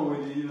go on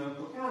with it,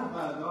 what kind of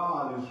by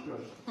God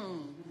instruction?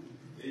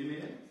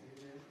 Amen.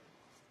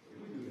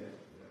 We do that.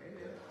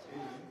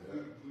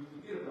 Amen.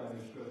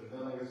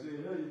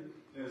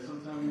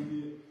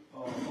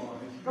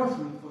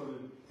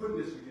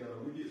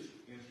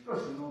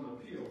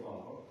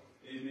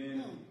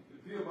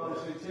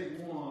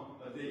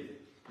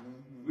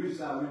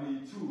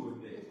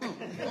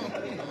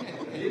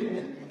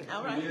 Amen.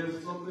 All right. And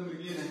there's something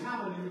begin to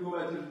happen, and you go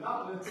back to the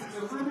doctor and say,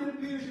 how many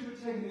pills you were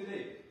taking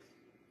today?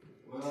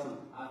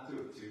 Well, I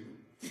took 2.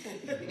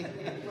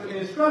 But the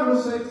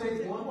instructions say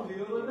take 1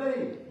 pill a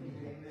day.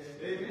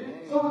 Amen.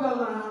 So we got to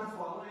learn how to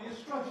follow the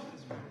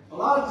instructions. A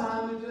lot of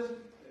times it's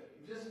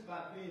just by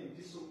being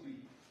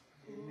disobedient.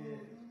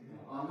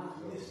 I'm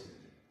not listening.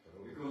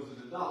 Because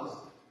the doctor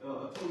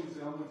told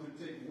you, I want you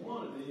to take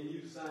 1 a day, and you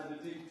decide to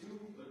take 2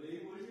 a day,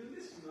 well, you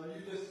listen. Or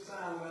you just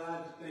decide, well,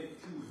 I just think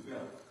 2 is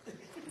better.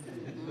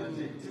 I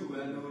take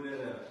 2, I know that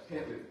I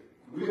have it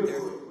real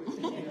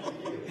quick.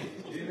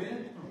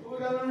 Amen. But we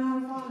got to learn how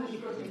to follow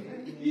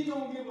instructions. He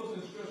don't give us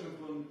instruction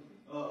for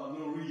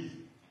no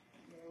reason.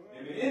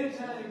 Amen.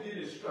 Anytime you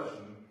get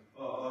instruction,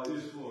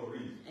 it's for a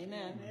reason.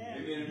 Amen.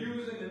 Amen. If you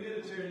was in the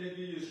military and they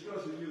give you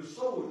instruction, you're a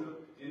soldier,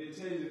 and they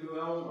tell you,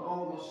 I want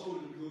all my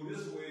soldiers to go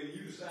this way, and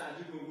you decide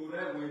you're going to go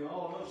that way, and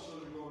all other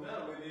soldiers go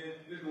that way, then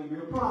there's going to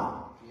be a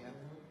problem.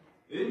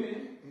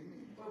 Amen.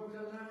 But we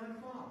got to learn how to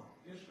follow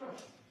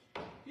instructions.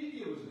 He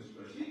gives us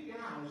instruction. He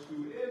guides us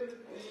through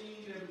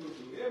everything that we go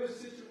through, every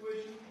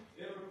situation,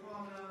 every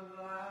problem in our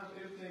lives,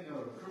 everything that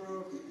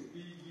occurs.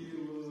 He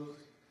gives us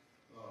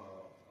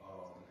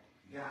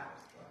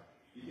guidance. Right?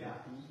 He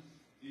guides us.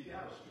 He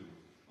guides us through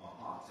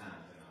hard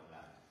times in our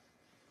lives.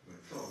 When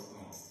trouble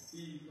comes,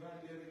 He's right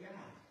there to guide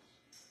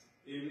us.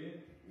 Amen.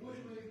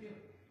 Which way to get?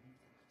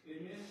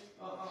 Amen.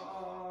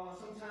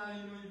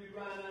 Sometimes you be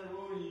riding down the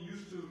road and you're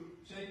used to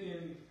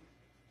taking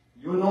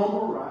your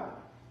normal ride.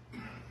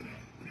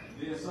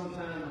 Then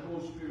sometimes the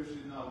Holy Spirit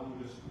says, "No, go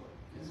this way,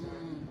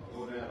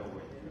 go that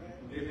way."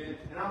 Amen.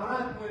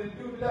 And when He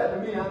do that to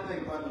me, I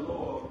think about the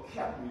Lord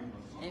kept me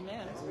from something.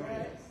 Amen.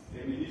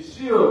 Amen. He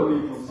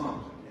shielded me from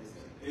something.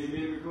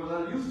 Amen. Because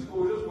I used to go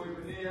this way,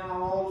 but then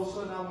all of a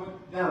sudden I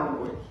went down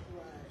the way.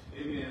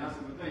 Amen. I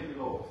said, "Well, thank you,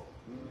 Lord."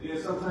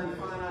 Then sometimes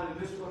you find out that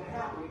this is what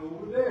happened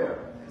over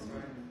there.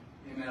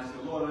 Amen. I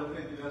said, "Lord, I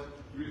think that's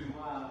the reason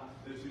why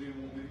that you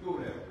didn't want me to go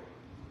that way."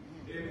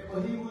 Amen.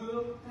 But He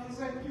will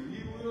protect you.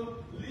 He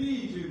will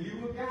lead you. He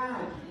will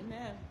guide you.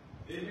 Amen.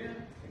 Amen.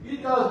 He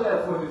does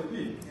that for His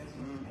people.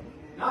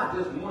 Not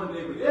just one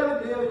day, but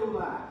every day of your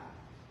life.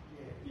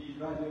 He's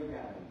right there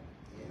guiding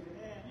you.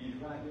 He's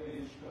right there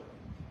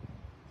instructing you.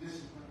 This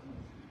is what I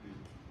want you to do.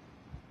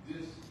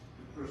 This is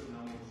the person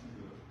I want you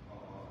to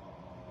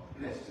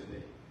bless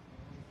today.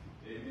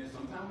 Amen.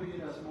 Sometimes we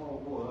get that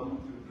small word, I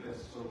want you to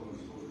bless so and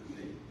so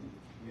today.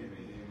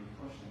 Amen. And we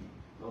question,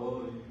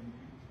 Lord,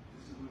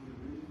 this is what you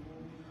really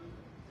want me to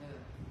do.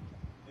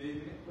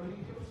 Amen. But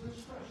He gives us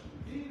instructions.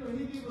 He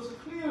gives us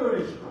clear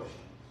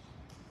instructions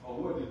of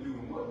what to do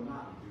and what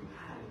not to do,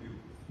 how to do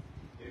it.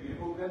 Amen.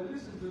 But we got to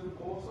listen to the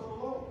voice of the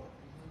Lord.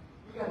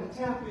 We got to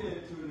tap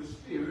into the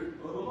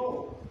Spirit of the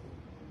Lord.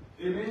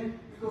 Amen.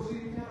 Because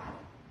He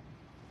guides.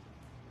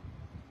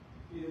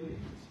 He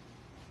leads.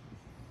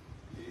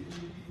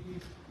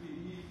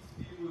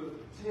 He will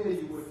tell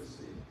you what to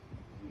say,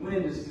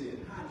 when to say it,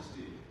 how to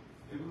say it.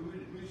 And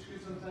we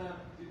sometimes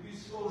we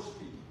slow to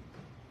speak.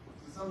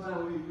 So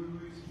sometimes we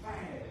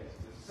fast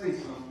to say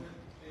something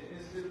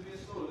instead of being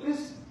slow to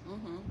listen.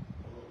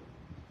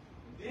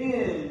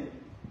 Then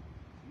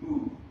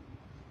move.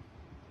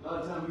 A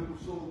lot of times people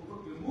so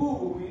quick to move,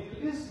 but we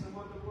ain't listening to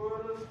what the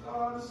Word of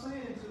God is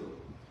saying to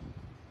us.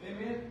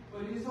 Amen.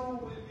 But He's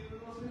always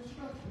giving us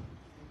instruction.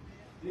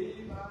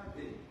 Day by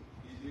day,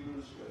 He's giving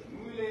us instruction.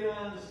 When we lay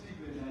down to sleep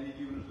at night,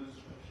 He's giving us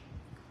instruction.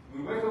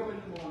 When we wake up in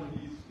the morning,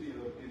 He's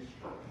still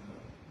instructing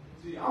us.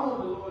 See, I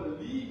want the Lord to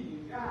lead me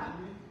and guide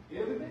me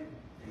every day.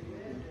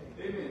 Amen.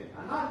 Amen.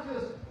 And not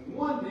just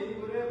one day,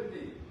 but every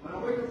day. When I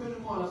wake up in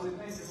the morning, I say,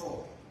 "Thank you,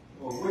 Lord,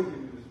 for waking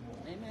me this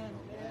morning." Amen.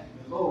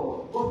 And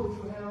Lord, what would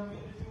you have me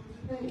to do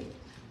today?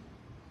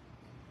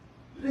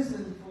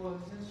 Listen for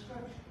His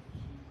instructions.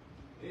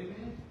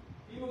 Amen.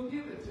 He will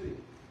give it to you.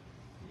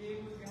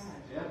 He will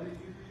guide you. After He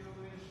gives you your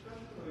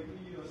instruction or give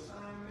you your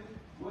assignment,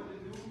 what to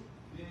do,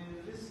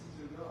 then listen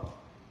to God.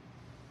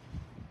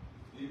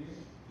 Amen.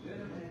 Let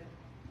Him lead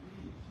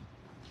you.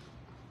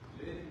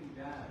 Let Him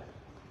guide you.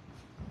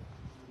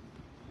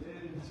 Let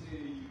Him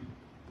tell you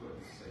what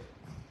to say.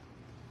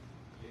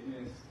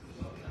 Amen.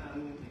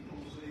 Sometimes He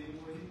won't say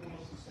what He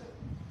wants to say.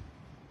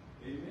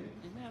 Amen.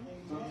 Amen.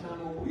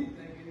 Sometimes what we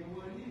thinking and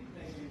what He's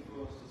thinking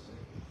for us to say.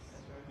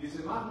 He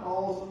said, "My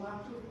thoughts are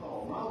not your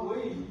thoughts. My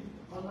ways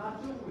are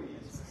not your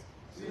ways."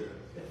 See,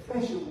 the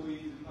special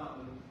ways is not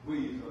the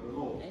ways of the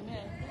Lord.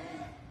 Amen.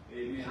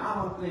 Amen.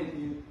 Our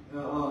thinking,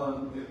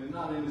 if it's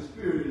not in the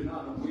Spirit, is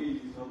not the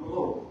ways of the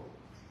Lord.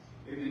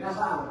 Amen. That's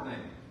our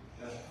thinking.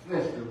 That's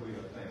fleshly way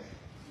of thinking.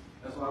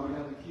 That's why we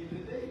have to keep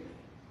it daily.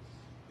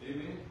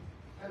 Amen.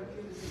 Have to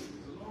keep it daily.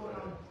 So, Lord,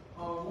 I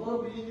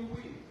want to be in your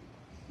will.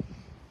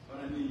 But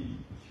I need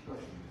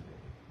instruction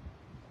today.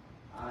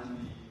 I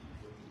need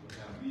what you would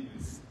have me to do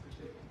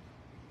today.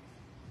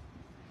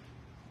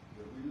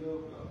 But we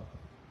love God.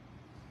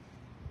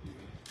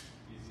 Amen.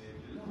 He said,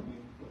 "If you love me,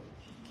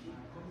 keep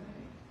my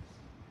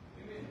commandments."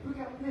 Amen. We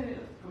got plenty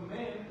of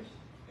commandments.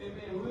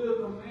 Amen. We're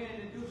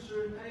commanded to do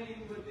certain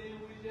things, but then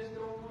we just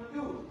don't want to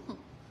do it.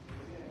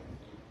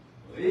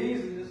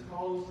 Laziness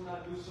call us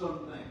not to do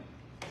something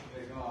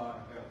that God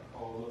has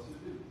called us to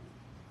do.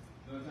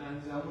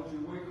 Sometimes He says, I want you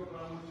to wake up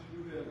and I want you to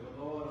do that. But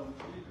Lord, I'm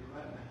sleeping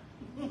right now.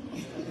 I'm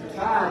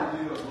tired to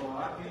get up, Lord. I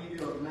can't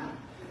get up now.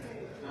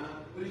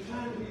 But He's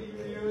trying to give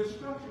you your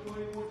instruction what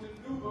He wants you to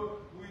do, but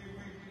we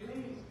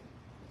lazy.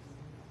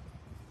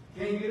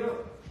 Can't get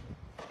up.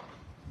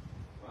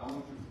 Well, I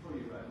want you to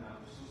pray right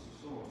now for Sister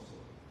So-and-so.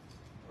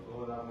 But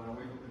Lord, when I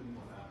wake up in the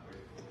morning, I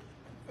pray for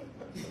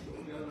her.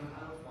 We got to learn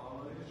how to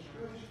follow the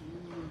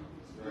instructions.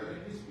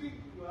 And He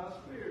speaks to our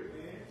spirit,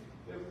 man,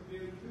 that we'll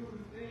be able to do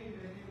the thing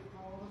that He will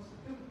call us to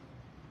do.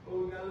 But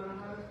we got to learn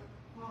how to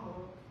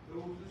follow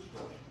those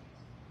instructions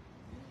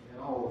at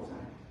all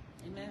times.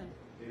 Amen.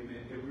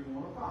 Amen. If we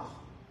want to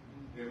prosper,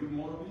 if we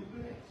want to be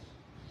blessed.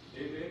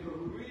 Amen. Because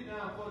we read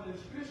now for the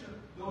inscription,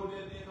 though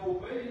they didn't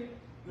obey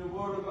the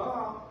word of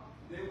God,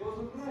 they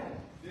wasn't blessed.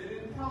 They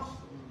didn't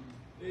prosper.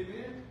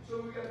 Amen.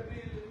 So we got to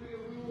be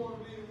we want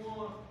to be the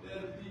one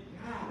that'll be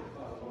guided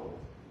by the Lord.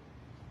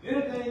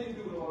 Anything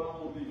you do, Lord, I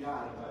want to be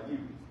guided by you.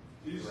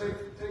 You say,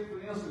 take for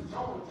instance,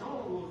 Jonah was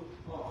told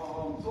to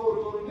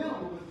go to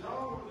Nineveh, but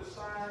Jonah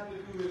decided to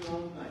do his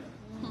own thing.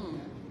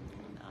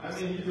 I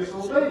mean, he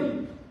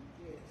disobeyed.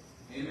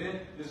 Amen.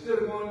 Instead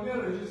of going to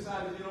Nineveh, he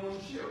decided to get on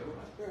the ship.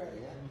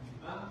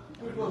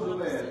 Which was a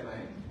bad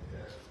thing.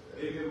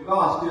 Amen.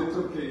 God still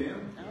took care of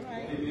him.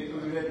 Amen.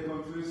 Because he had to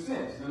come to his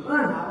senses and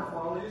learn how to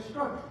follow the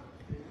instructions.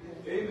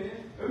 Amen.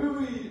 And we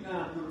read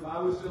now through the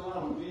Bible, still a lot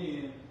of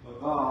men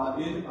of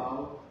God in the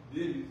Bible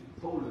didn't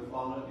totally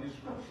follow the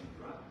instructions,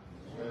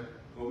 right?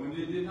 But when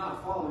they did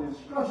not follow the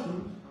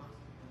instructions,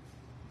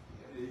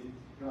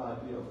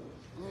 God dealt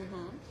with them.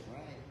 Amen.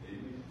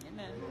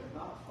 Amen.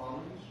 Not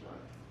following the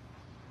instructions.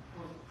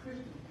 Because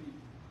Christian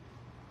people,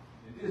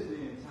 in this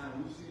day and time,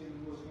 we're seeing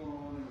what's going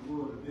on in the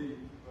world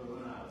today, but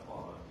we're not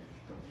following the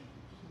instructions.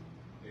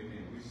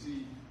 Amen. We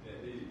see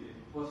that they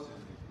fussing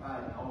and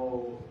fighting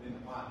all in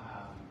the White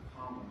House and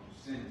common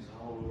sense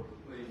all over the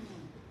place.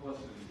 They're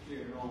fussing and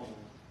carrying on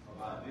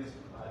about this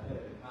and about that,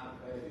 and how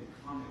bad the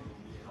economy will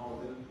be and all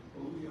this.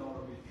 But we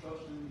ought to be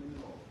trusting in the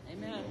Lord.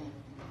 Amen.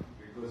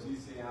 Because He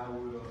said, I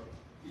will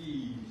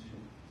ease you.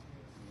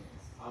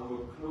 I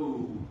will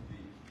clothe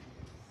thee.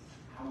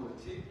 I will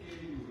take care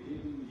of you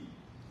every need.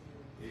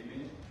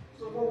 Amen.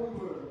 So what we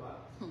worried about?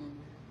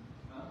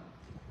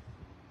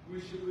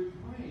 We should be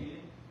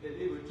praying that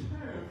they would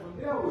turn from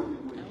their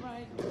wicked ways.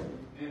 Right.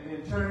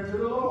 And turn to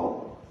the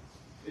Lord.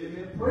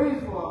 Amen. Pray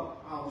for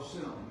our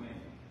sinner,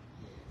 man.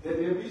 That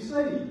they'll be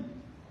saved.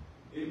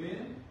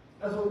 Amen.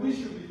 That's what we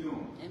should be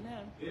doing.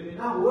 Amen. Amen.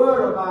 Not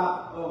worried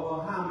about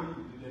how many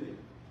today.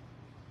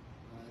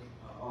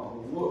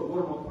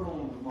 What am I put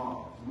on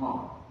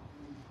tomorrow?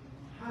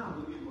 How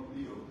will it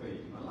be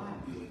obeyed? My life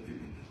be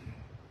obeyed.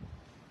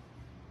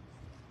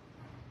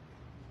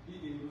 He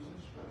gave us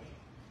instruction.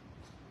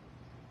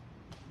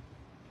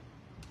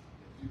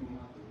 You don't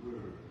have to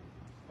worry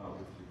about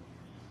what you're going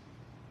to eat.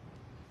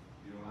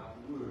 You don't have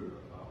to worry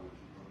about what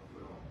you're going to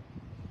put on.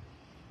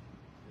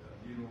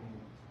 You don't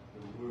have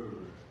to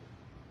worry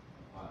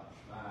about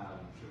trial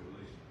and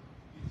tribulation.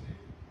 He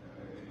said,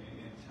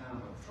 in time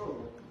of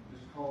trouble,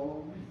 just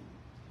call on me.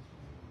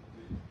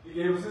 He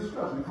gave us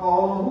instruction.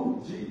 Call on who?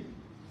 Jesus.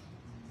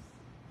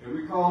 If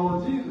we call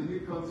on Jesus, He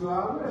comes to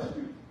our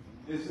rescue.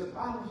 It's the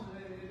Bible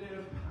says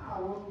there's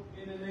power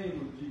in the name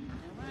of Jesus.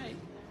 Right.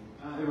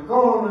 If we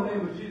call on the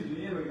name of Jesus,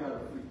 the enemy got to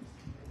flee.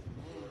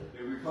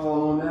 If we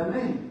call on that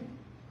name,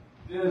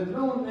 there's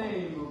no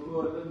name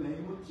above the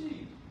name of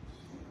Jesus.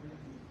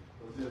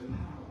 Because there's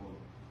power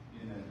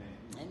in that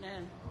name.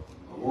 Amen.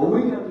 What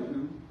we have to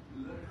do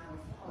is learn how to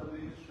follow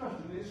the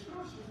instructions. The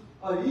instructions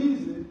are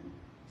easy,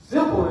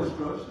 simple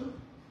instructions,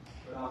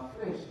 but our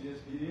flesh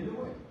just get in the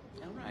way.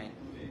 All right.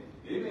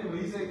 Amen.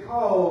 When He said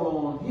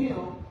call on Him,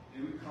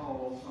 then we call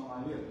on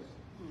somebody else.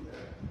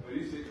 But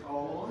He said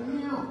call on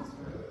Him.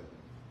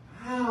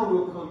 How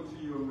will come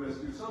to your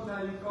rescue?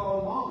 Sometimes you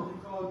call mama, you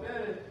call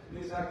daddy, and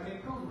they say, I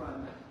can't come right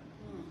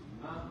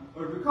now.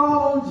 But if we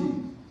call on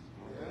Jesus,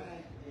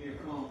 He'll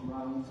come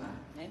right on time.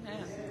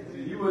 Amen.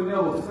 And He will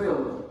never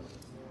fail us,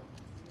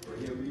 but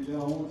He'll be there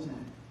on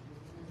time.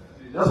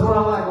 That's what I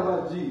like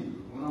about Jesus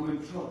when I'm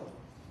in trouble.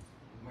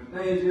 When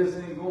things just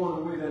ain't going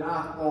the way that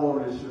I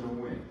thought it should have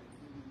went.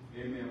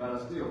 Amen. But I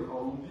still call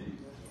on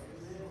Jesus.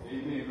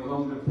 Amen. Because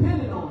I'm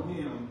depending on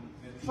Him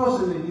and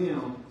trusting in Him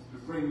to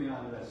bring me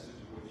out of that situation.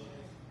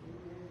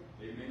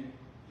 Amen.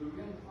 So we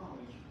got to follow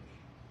instruction.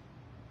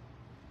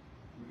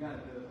 We got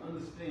to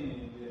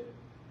understand that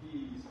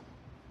He's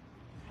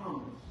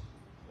promised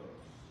us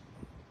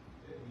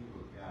that He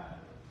will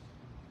guide us.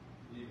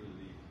 He will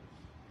lead us.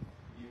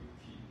 He will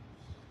keep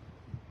us.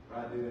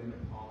 Right there in the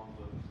palms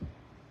of His hand.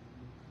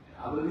 And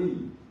I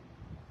believe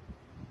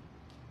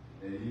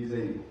that He's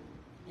able.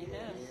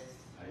 Amen.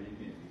 Amen.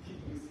 To keep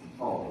you from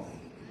falling.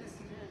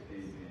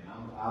 Amen.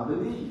 I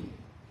believe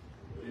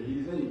that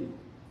He's able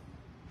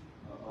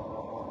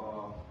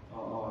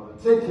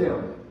to take care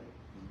of me.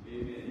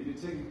 Amen. He's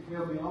been taking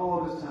care of me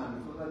all this time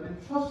because I've been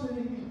trusting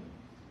in Him.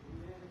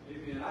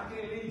 Amen. I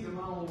can't lean to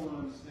my own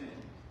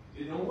understanding.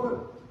 It don't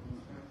work.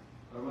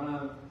 But when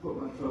I put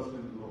trust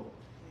in the Lord.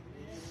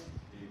 Amen.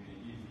 He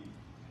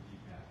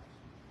matters.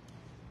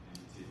 And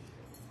he takes care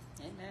of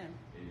it. Amen.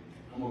 Amen.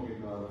 Come on, give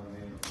God a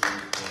hand.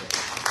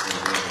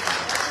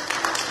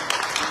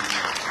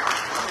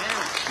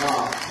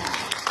 God.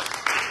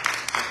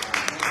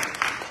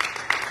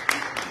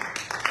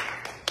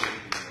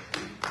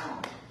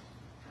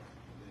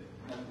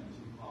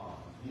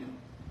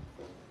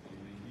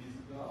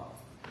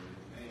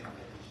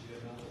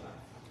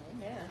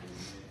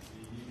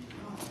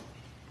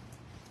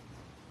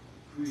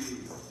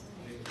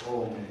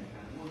 Oh man,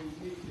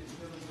 everything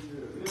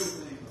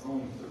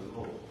belongs to the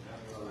Lord.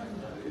 That's what I like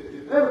about it.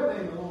 If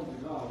everything belongs to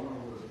God, we're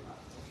not worried about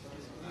it.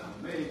 Now,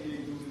 man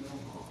can't do me no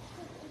harm.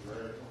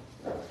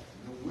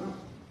 No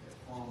weapon that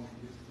formed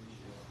against me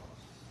shall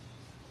prosper.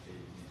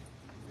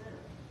 Amen.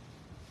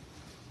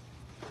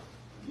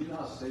 You're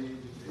not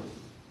saved today.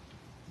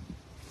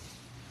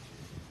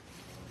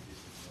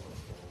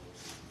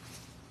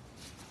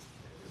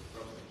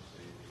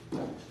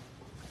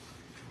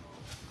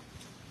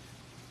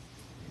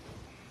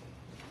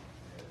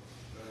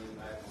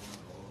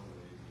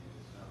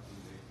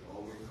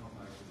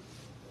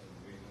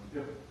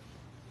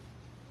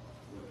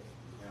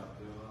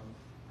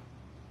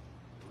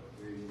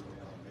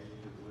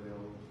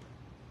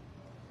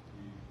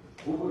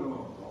 Moving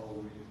on,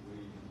 always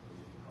waiting for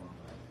you to come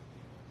back.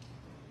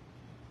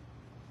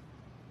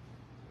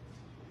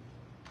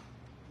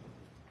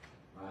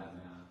 Right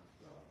now,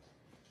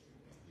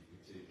 you can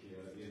take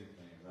care of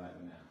anything right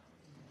now.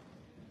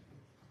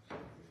 So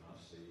we're not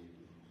saved,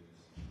 we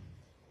just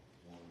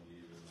want to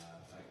give your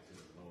life back to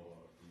the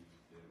Lord. He's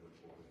there with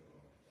what we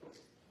are.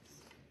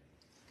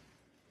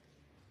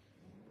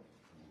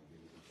 Come on,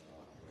 give us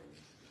our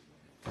praise.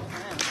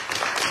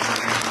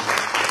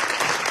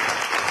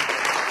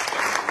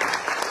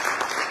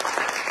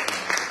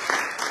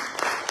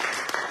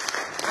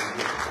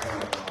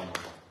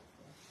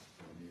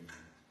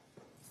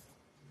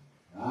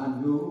 I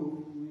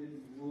know it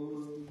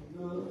was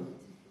love.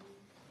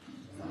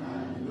 I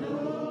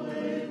know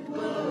it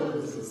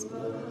was His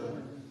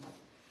blood.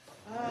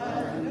 I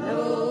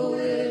know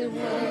it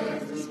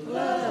was His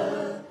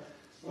blood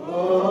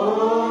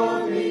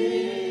for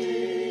me.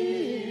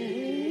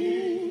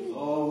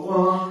 Oh,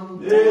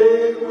 one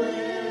day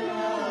when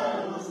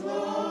I was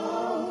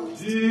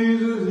lost,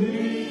 Jesus,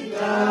 He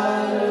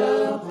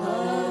died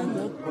upon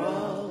the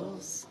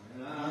cross.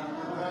 And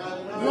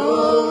I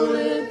know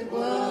it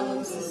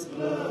was His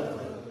blood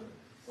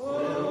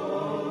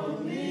for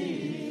me.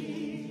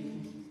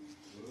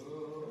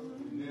 Oh,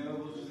 He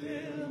never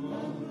said a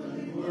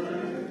mumbling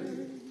word.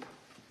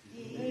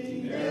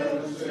 He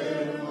never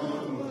said a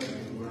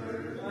mumbling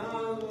word.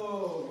 Our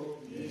Lord,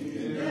 He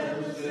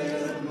never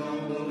said a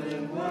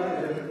mumbling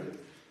word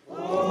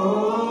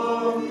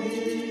for me.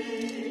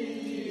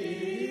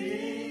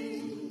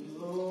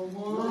 Oh,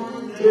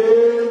 one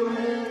day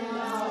when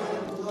I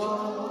was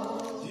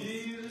lost,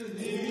 Jesus,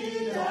 He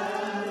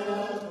died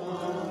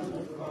upon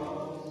the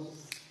cross.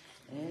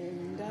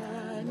 And I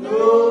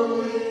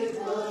know it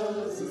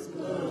was His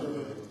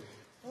blood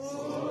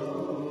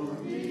for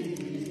me.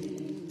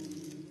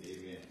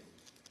 Amen.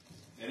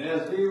 And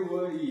as they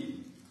were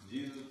eating,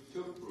 Jesus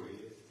took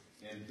bread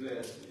and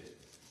blessed it,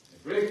 and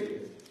break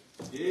it,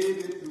 gave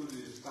it to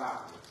the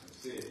disciples, and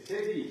said,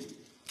 "Take, eat.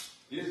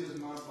 This is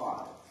my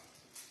body."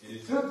 And He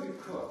took the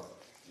cup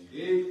and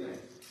gave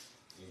thanks,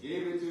 and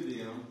gave it to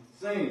them,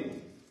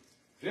 saying,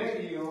 "Drink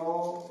ye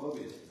all of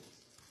it.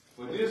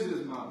 For this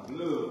is my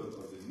blood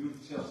of the New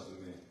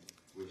Testament,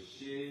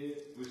 which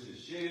is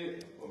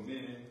shed for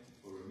many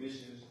for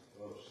remissions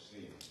of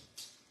sin."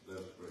 Let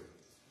us pray.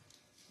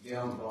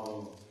 Dear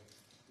Father,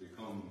 we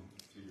come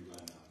to you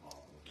right now,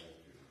 Father,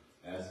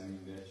 asking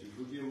that you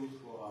forgive us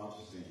for our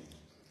sins.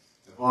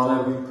 And Father,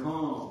 we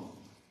come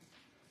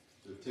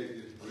to take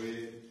this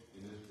bread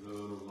and this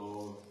blood, O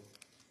Lord.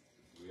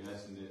 We're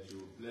asking that you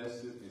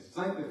bless it and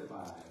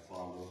sanctify it,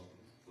 Father,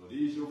 for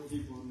these your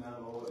people now,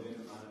 Lord, in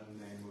the mighty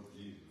name of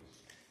Jesus,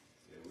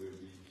 that we'll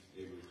be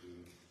able to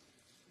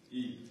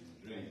eat and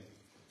drink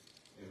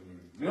and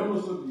remember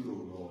of you, O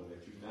Lord,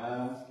 that you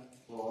died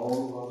for all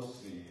of our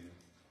sin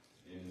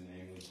in the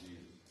name of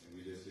Jesus. And we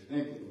just say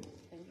thank you, Lord.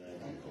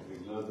 We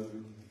love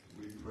you.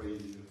 We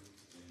praise you.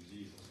 In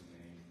Jesus'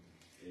 name,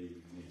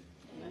 amen.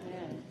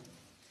 Amen.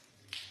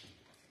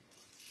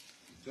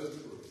 Just a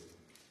word.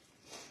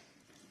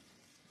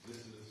 This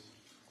is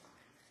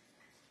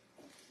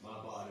my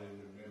body in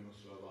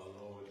remembrance of our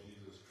Lord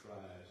Jesus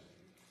Christ,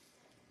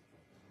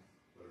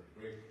 for the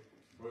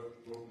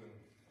broken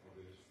of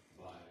His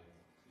body.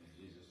 In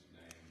Jesus'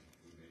 name,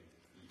 we may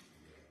eat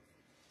together.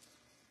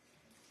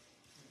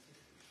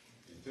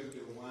 And took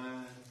the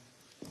wine.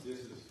 This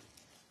is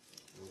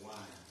the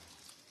wine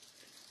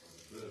of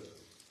the blood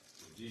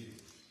of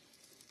Jesus.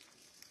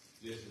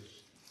 This is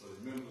for the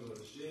members of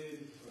the shed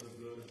of the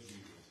blood of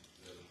Jesus.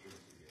 Let us drink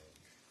together.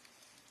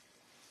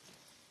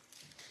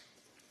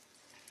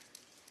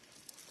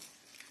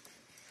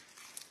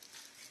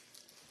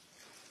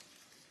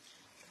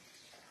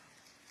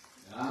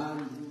 I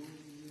know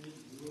it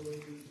was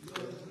His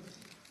blood.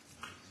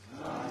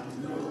 I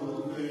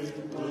know it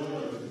was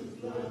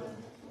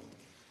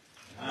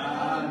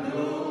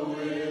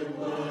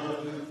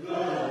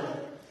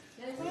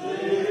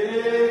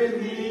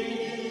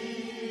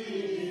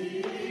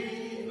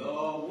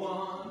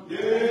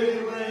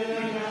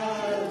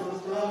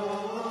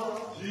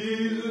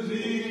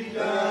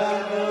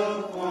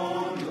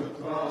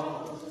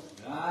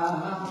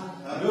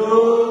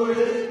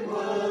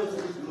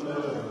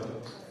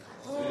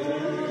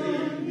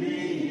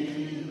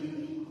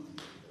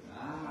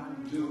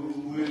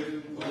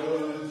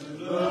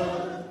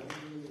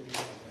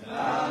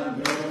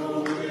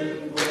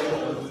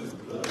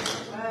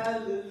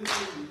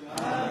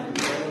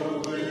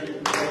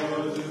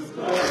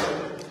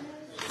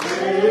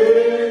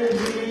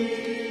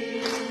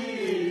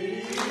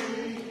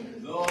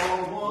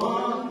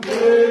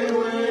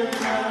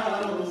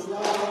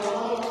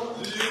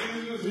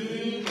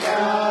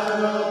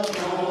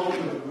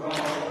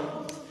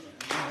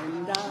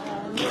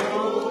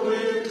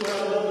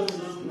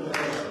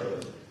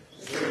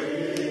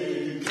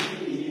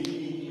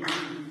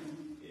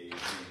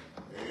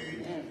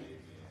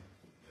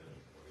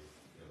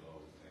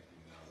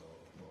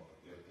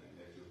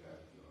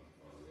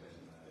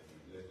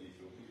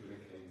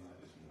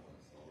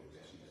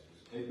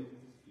Jacob.